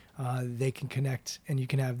ago. They can connect, and you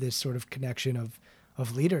can have this sort of connection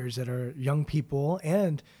of leaders that are young people,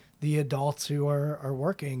 and the adults who are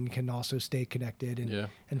working can also stay connected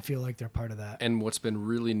and feel like they're part of that. And what's been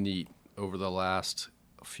really neat over the last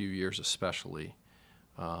few years especially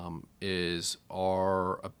is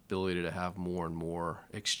our ability to have more and more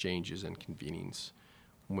exchanges and convenings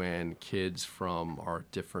when kids from our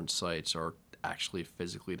different sites are actually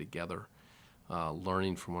physically together,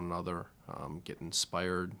 learning from one another, getting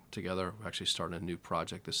inspired together. We're actually starting a new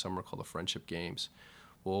project this summer called the Friendship Games.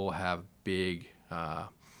 We'll have big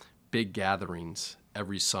gatherings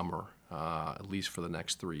every summer, at least for the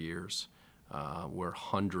next 3 years, where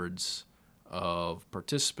hundreds of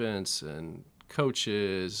participants and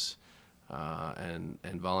coaches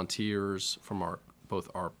and volunteers from both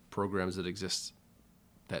our programs that exist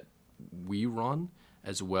that we run,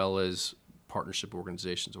 as well as partnership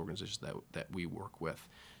organizations that we work with.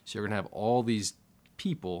 So you're going to have all these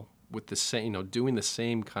people with the same, doing the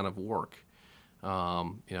same kind of work,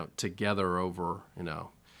 together over,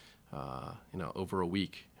 over a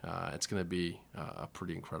week. It's going to be a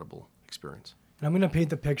pretty incredible experience. And I'm going to paint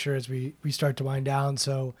the picture as we start to wind down.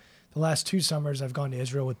 So the last 2 summers I've gone to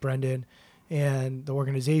Israel with Brendan and the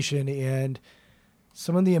organization, and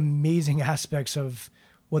some of the amazing aspects of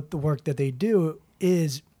what the work that they do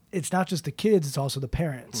is, it's not just the kids, it's also the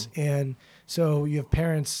parents. And so you have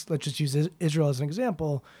parents, let's just use Israel as an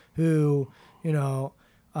example, who,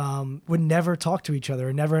 would never talk to each other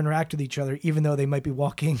and never interact with each other, even though they might be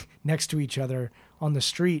walking next to each other on the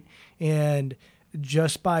street. And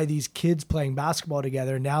just by these kids playing basketball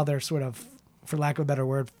together, now they're sort of, for lack of a better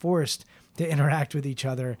word, forced to interact with each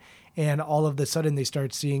other. And all of a sudden they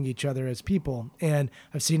start seeing each other as people. And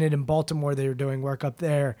I've seen it in Baltimore. They were doing work up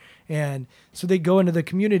there. And so they go into the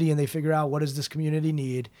community and they figure out, what does this community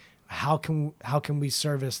need? How can we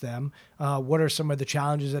service them? What are some of the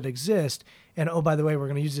challenges that exist? And oh, by the way, we're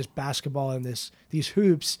going to use this basketball and these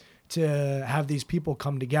hoops to have these people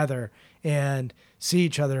come together and see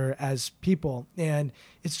each other as people. And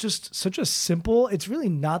it's just such a simple, it's really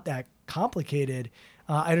not that complicated.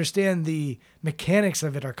 I understand the mechanics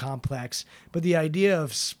of it are complex, but the idea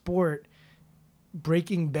of sport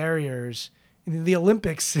breaking barriers. The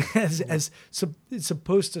Olympics is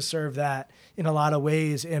supposed to serve that in a lot of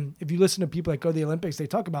ways. And if you listen to people that go to the Olympics, they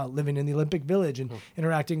talk about living in the Olympic Village and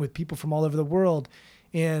interacting with people from all over the world.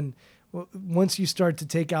 And once you start to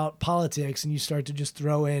take out politics and you start to just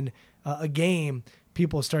throw in a game,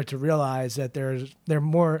 people start to realize that they have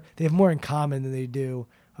more in common than they do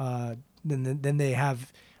than they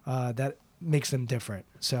have that makes them different.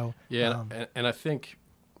 So and I think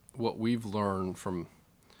what we've learned from,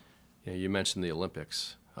 you mentioned the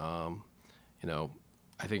Olympics. I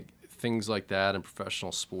think things like that in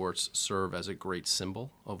professional sports serve as a great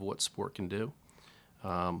symbol of what sport can do.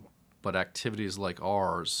 But activities like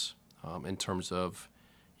ours, in terms of,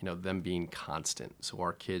 them being constant. So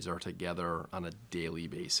our kids are together on a daily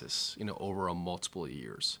basis, over a multiple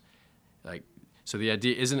years. So the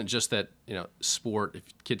idea isn't just that, sport,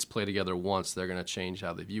 if kids play together once, they're going to change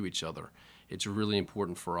how they view each other. It's really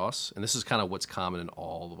important for us, and this is kind of what's common in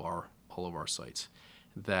all of our sites,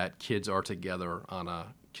 that kids are together on a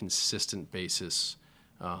consistent basis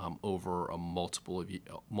over a multiple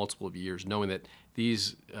of years, knowing that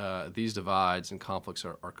these divides and conflicts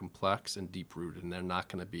are complex and deep-rooted, and they're not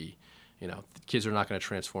going to be, the kids are not going to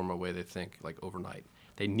transform the way they think overnight.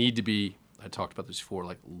 They need to be, I talked about this before,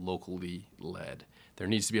 locally led. There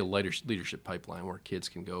needs to be a leadership pipeline where kids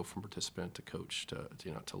can go from participant to coach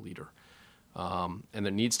to leader. And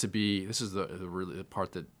there needs to be, this is the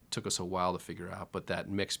part that took us a while to figure out, but that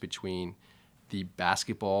mix between the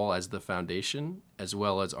basketball as the foundation, as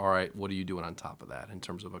well as, all right, what are you doing on top of that in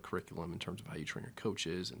terms of a curriculum, in terms of how you train your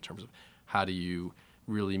coaches, in terms of how do you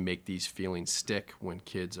really make these feelings stick when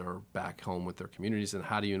kids are back home with their communities, and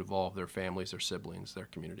how do you involve their families, their siblings, their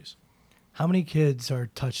communities. How many kids are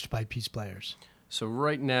touched by Peace Players? So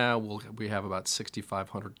right now we have about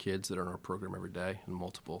 6,500 kids that are in our program every day in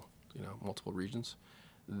multiple regions.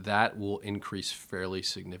 That will increase fairly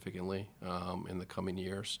significantly in the coming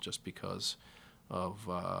years, just because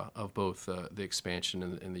of both the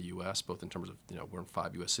expansion in the U.S., both in terms of, we're in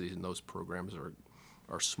 5 U.S. cities, and those programs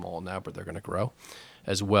are small now, but they're going to grow,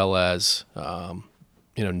 as well as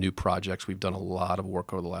new projects. We've done a lot of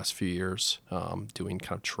work over the last few years doing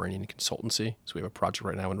kind of training and consultancy. So we have a project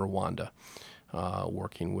right now in Rwanda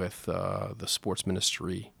working with the sports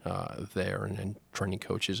ministry there and training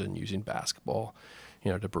coaches and using basketball,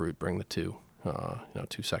 to bring the two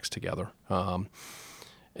sects together.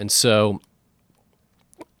 And so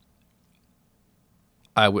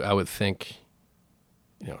I would think,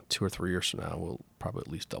 2 or 3 years from now, we'll probably at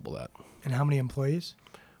least double that. And how many employees?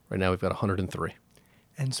 Right now we've got 103.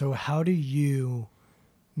 And so how do you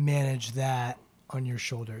manage that on your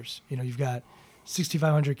shoulders? You've got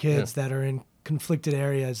 6,500 kids that are in conflicted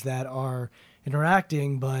areas that are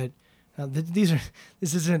interacting, but this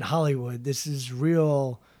isn't Hollywood. This is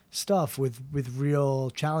real stuff with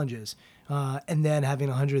real challenges. And then having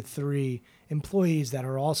 103 employees that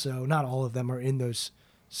are also, not all of them are in those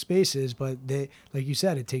spaces, but they, like you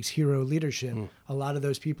said, it takes hero leadership. A lot of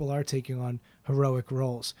those people are taking on heroic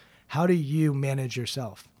roles. How do you manage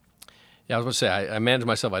yourself? Yeah, I was going to say, I manage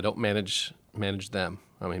myself. I don't manage them.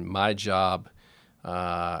 I mean, my job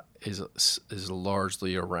is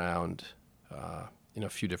largely around a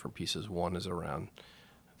few different pieces. One is around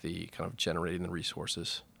the kind of generating the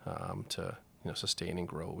resources to sustain and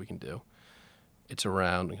grow what we can do. It's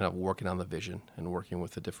around kind of working on the vision and working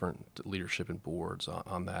with the different leadership and boards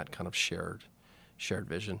on that kind of shared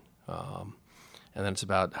vision. And then it's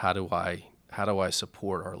about how do I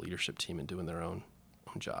support our leadership team in doing their own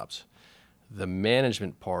jobs. The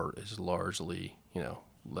management part is largely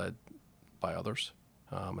led by others,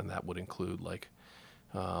 and that would include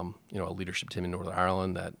a leadership team in Northern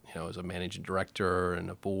Ireland that is a managing director and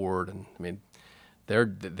a board, and I mean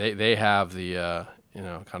they have the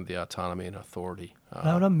kind of the autonomy and authority.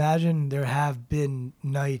 I would imagine there have been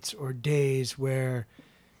nights or days where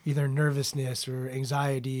either nervousness or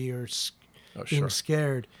anxiety or being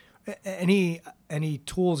scared. Any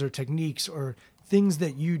tools or techniques or things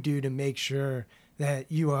that you do to make sure that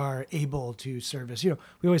you are able to service? We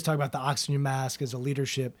always talk about the oxygen mask as a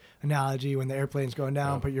leadership analogy. When the airplane's going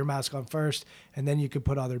down, put your mask on first, and then you could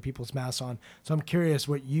put other people's masks on. So I'm curious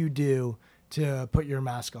what you do to put your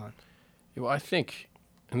mask on. Well, I think,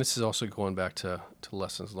 and this is also going back to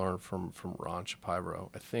lessons learned from Ron Shapiro,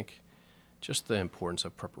 I think just the importance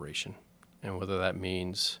of preparation, and whether that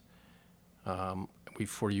means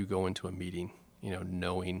before you go into a meeting,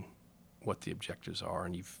 knowing what the objectives are,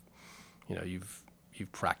 and you've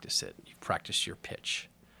practiced it. You've practiced your pitch.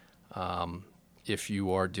 If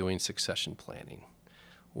you are doing succession planning,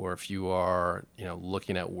 or if you are,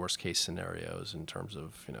 looking at worst case scenarios in terms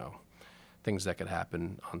of, things that could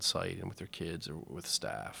happen on site and with your kids or with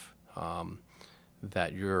staff,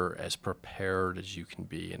 that you're as prepared as you can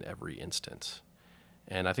be in every instance.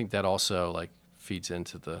 And I think that also like feeds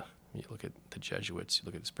into you look at the Jesuits, you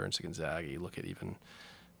look at the experience of Gonzaga, you look at even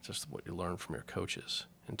just what you learn from your coaches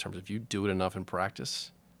in terms of, if you do it enough in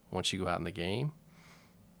practice, once you go out in the game,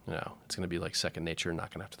 it's going to be like second nature. You're not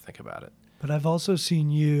going to have to think about it. But I've also seen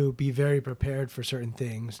you be very prepared for certain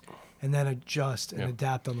things and then adjust and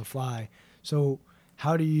adapt on the fly. So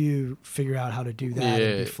how do you figure out how to do that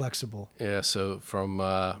and be flexible? Yeah, so from,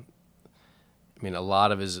 a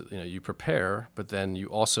lot of it is, you prepare, but then you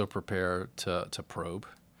also prepare to probe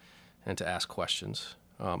and to ask questions.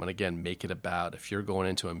 And again, make it about, if you're going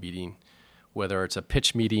into a meeting, whether it's a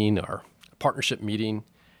pitch meeting or a partnership meeting,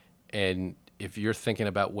 and if you're thinking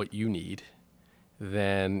about what you need,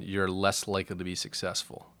 then you're less likely to be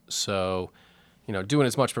successful. So, doing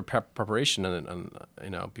as much preparation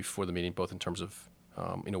and before the meeting, both in terms of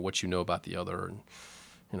what you know about the other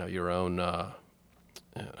and your own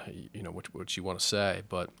what you want to say,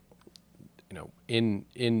 but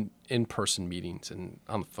in person meetings and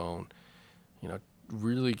on the phone,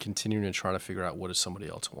 really continuing to try to figure out what does somebody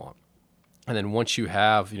else want, and then once you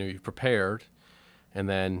have you've prepared, and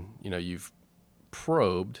then you've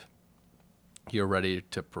probed, you're ready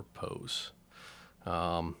to propose.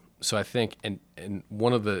 So I think, and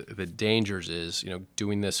one of the dangers is,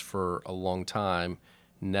 doing this for a long time,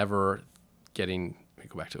 never getting,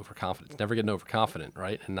 go back to overconfidence, never getting overconfident,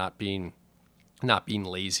 right? And not being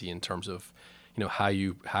lazy in terms of, how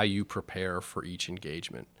you prepare for each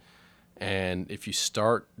engagement. And if you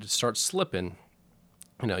start slipping,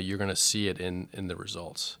 you're going to see it in the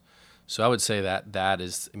results. So I would say that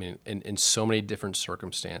is, in so many different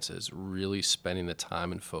circumstances, really spending the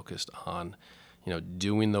time and focused on,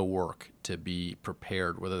 doing the work to be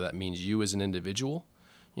prepared, whether that means you as an individual,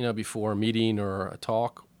 before a meeting or a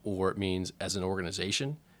talk, or it means as an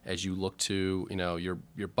organization, as you look to,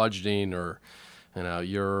 your budgeting, or,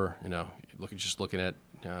 you're looking at,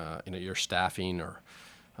 your staffing, or,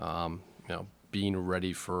 being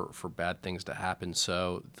ready for bad things to happen.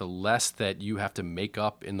 So the less that you have to make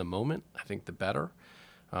up in the moment, I think the better.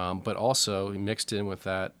 But also mixed in with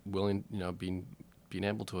that, being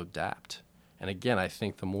able to adapt. And again, I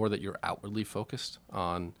think the more that you're outwardly focused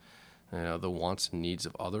on, the wants and needs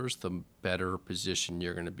of others, the better position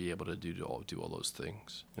you're going to be able to do all those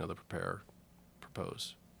things. The prepare,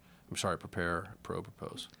 probe,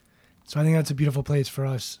 propose. So I think that's a beautiful place for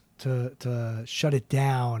us to shut it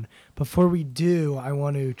down. Before we do, I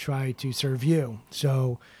want to try to serve you.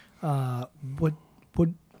 So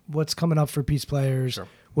what's coming up for Peace Players? Sure.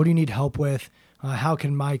 What do you need help with? How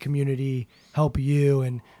can my community help you?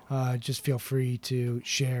 And just feel free to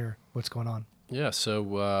share what's going on. Yeah,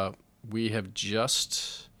 so we have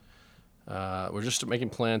we're just making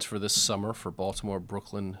plans for this summer for Baltimore,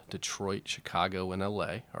 Brooklyn, Detroit, Chicago, and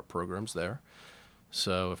LA, our programs there.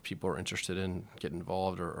 So if people are interested in getting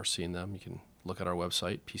involved or seeing them, you can look at our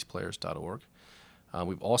website, peaceplayers.org.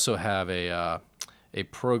 We also have a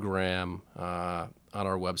program on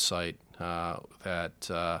our website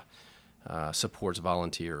that supports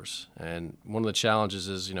volunteers. And one of the challenges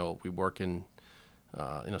is, we work in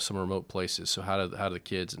some remote places. So how do the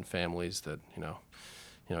kids and families that,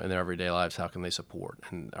 in their everyday lives, how can they support?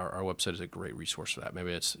 And our website is a great resource for that.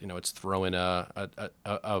 Maybe it's throwing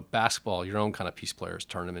a basketball, your own kind of Peace Players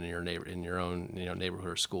tournament in your own neighborhood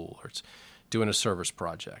or school, or it's doing a service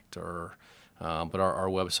project, or but our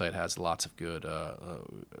website has lots of good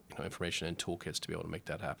information and toolkits to be able to make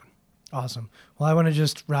that happen. Awesome. Well, I want to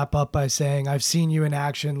just wrap up by saying I've seen you in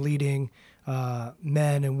action leading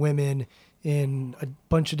men and women in a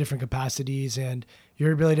bunch of different capacities, and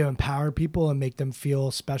your ability to empower people and make them feel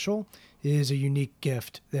special is a unique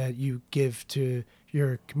gift that you give to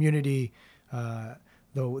your community,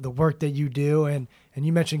 the work that you do. And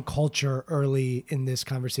you mentioned culture early in this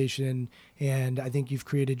conversation, and I think you've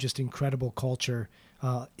created just incredible culture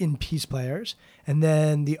in Peace Players. And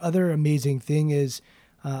then the other amazing thing is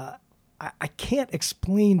I can't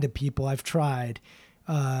explain to people, I've tried,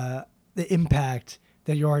 the impact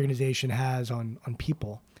that your organization has on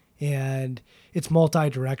people. And it's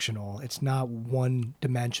multi-directional. It's not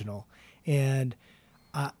one-dimensional. And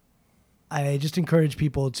I just encourage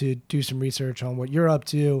people to do some research on what you're up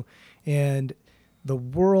to. And the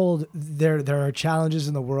world, there are challenges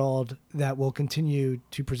in the world that will continue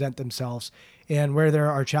to present themselves. And where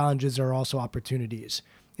there are challenges, there are also opportunities.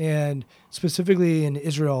 And specifically in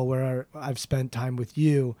Israel, where I've spent time with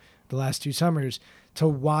you the last 2 summers, to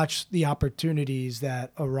watch the opportunities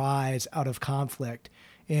that arise out of conflict.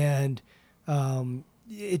 And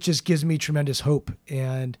it just gives me tremendous hope.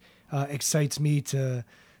 And excites me to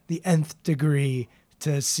the nth degree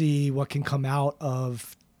to see what can come out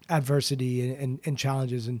of adversity and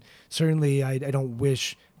challenges. And certainly I don't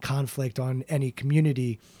wish conflict on any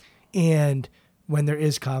community. And when there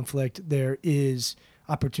is conflict, there is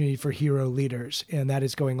opportunity for hero leaders, and that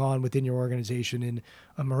is going on within your organization in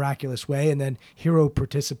a miraculous way. And then hero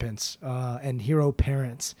participants and hero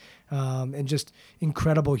parents and just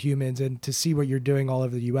incredible humans. And to see what you're doing all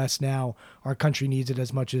over the U.S. now, our country needs it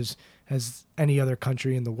as much as any other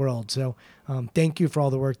country in the world. So thank you for all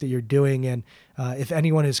the work that you're doing. And if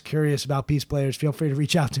anyone is curious about Peace Players, feel free to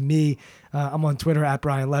reach out to me. I'm on Twitter at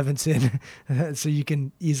Brian Levinson, so you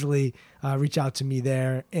can easily reach out to me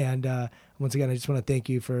there. And once again, I just want to thank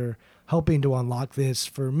you for helping to unlock this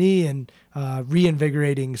for me and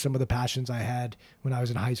reinvigorating some of the passions I had when I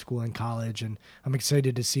was in high school and college. And I'm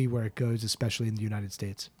excited to see where it goes, especially in the United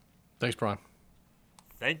States. Thanks, Brian.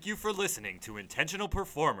 Thank you for listening to Intentional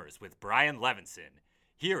Performers with Brian Levinson.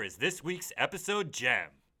 Here is this week's episode gem.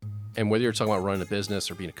 And whether you're talking about running a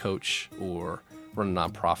business or being a coach or running a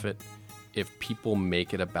nonprofit, if people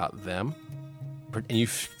make it about them, and you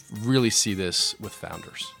really see this with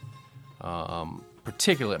founders,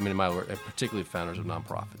 particularly founders of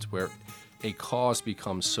nonprofits, where a cause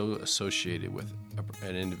becomes so associated with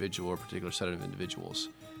an individual or a particular set of individuals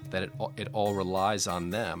that it all relies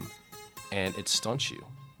on them. And it stunts you,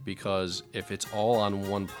 because if it's all on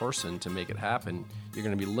one person to make it happen, you're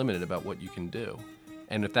going to be limited about what you can do.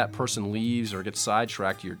 And if that person leaves or gets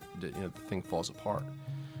sidetracked, the thing falls apart.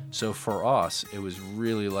 So for us, it was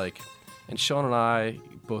really like, and Sean and I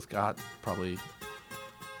both got probably,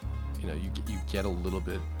 you get a little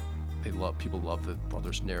bit. People love the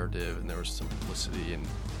brothers narrative, and there was simplicity, and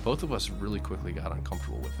both of us really quickly got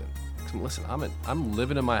uncomfortable with it. Listen, I'm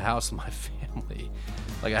living in my house with my family,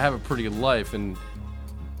 like I have a pretty good life, and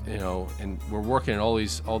and we're working in all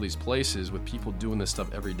these places with people doing this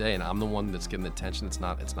stuff every day, and I'm the one that's getting the attention. It's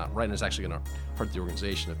not right, and it's actually going to hurt the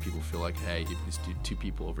organization if people feel like, hey, these two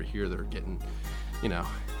people over here that are getting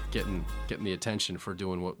the attention for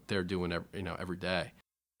doing what they're doing every day.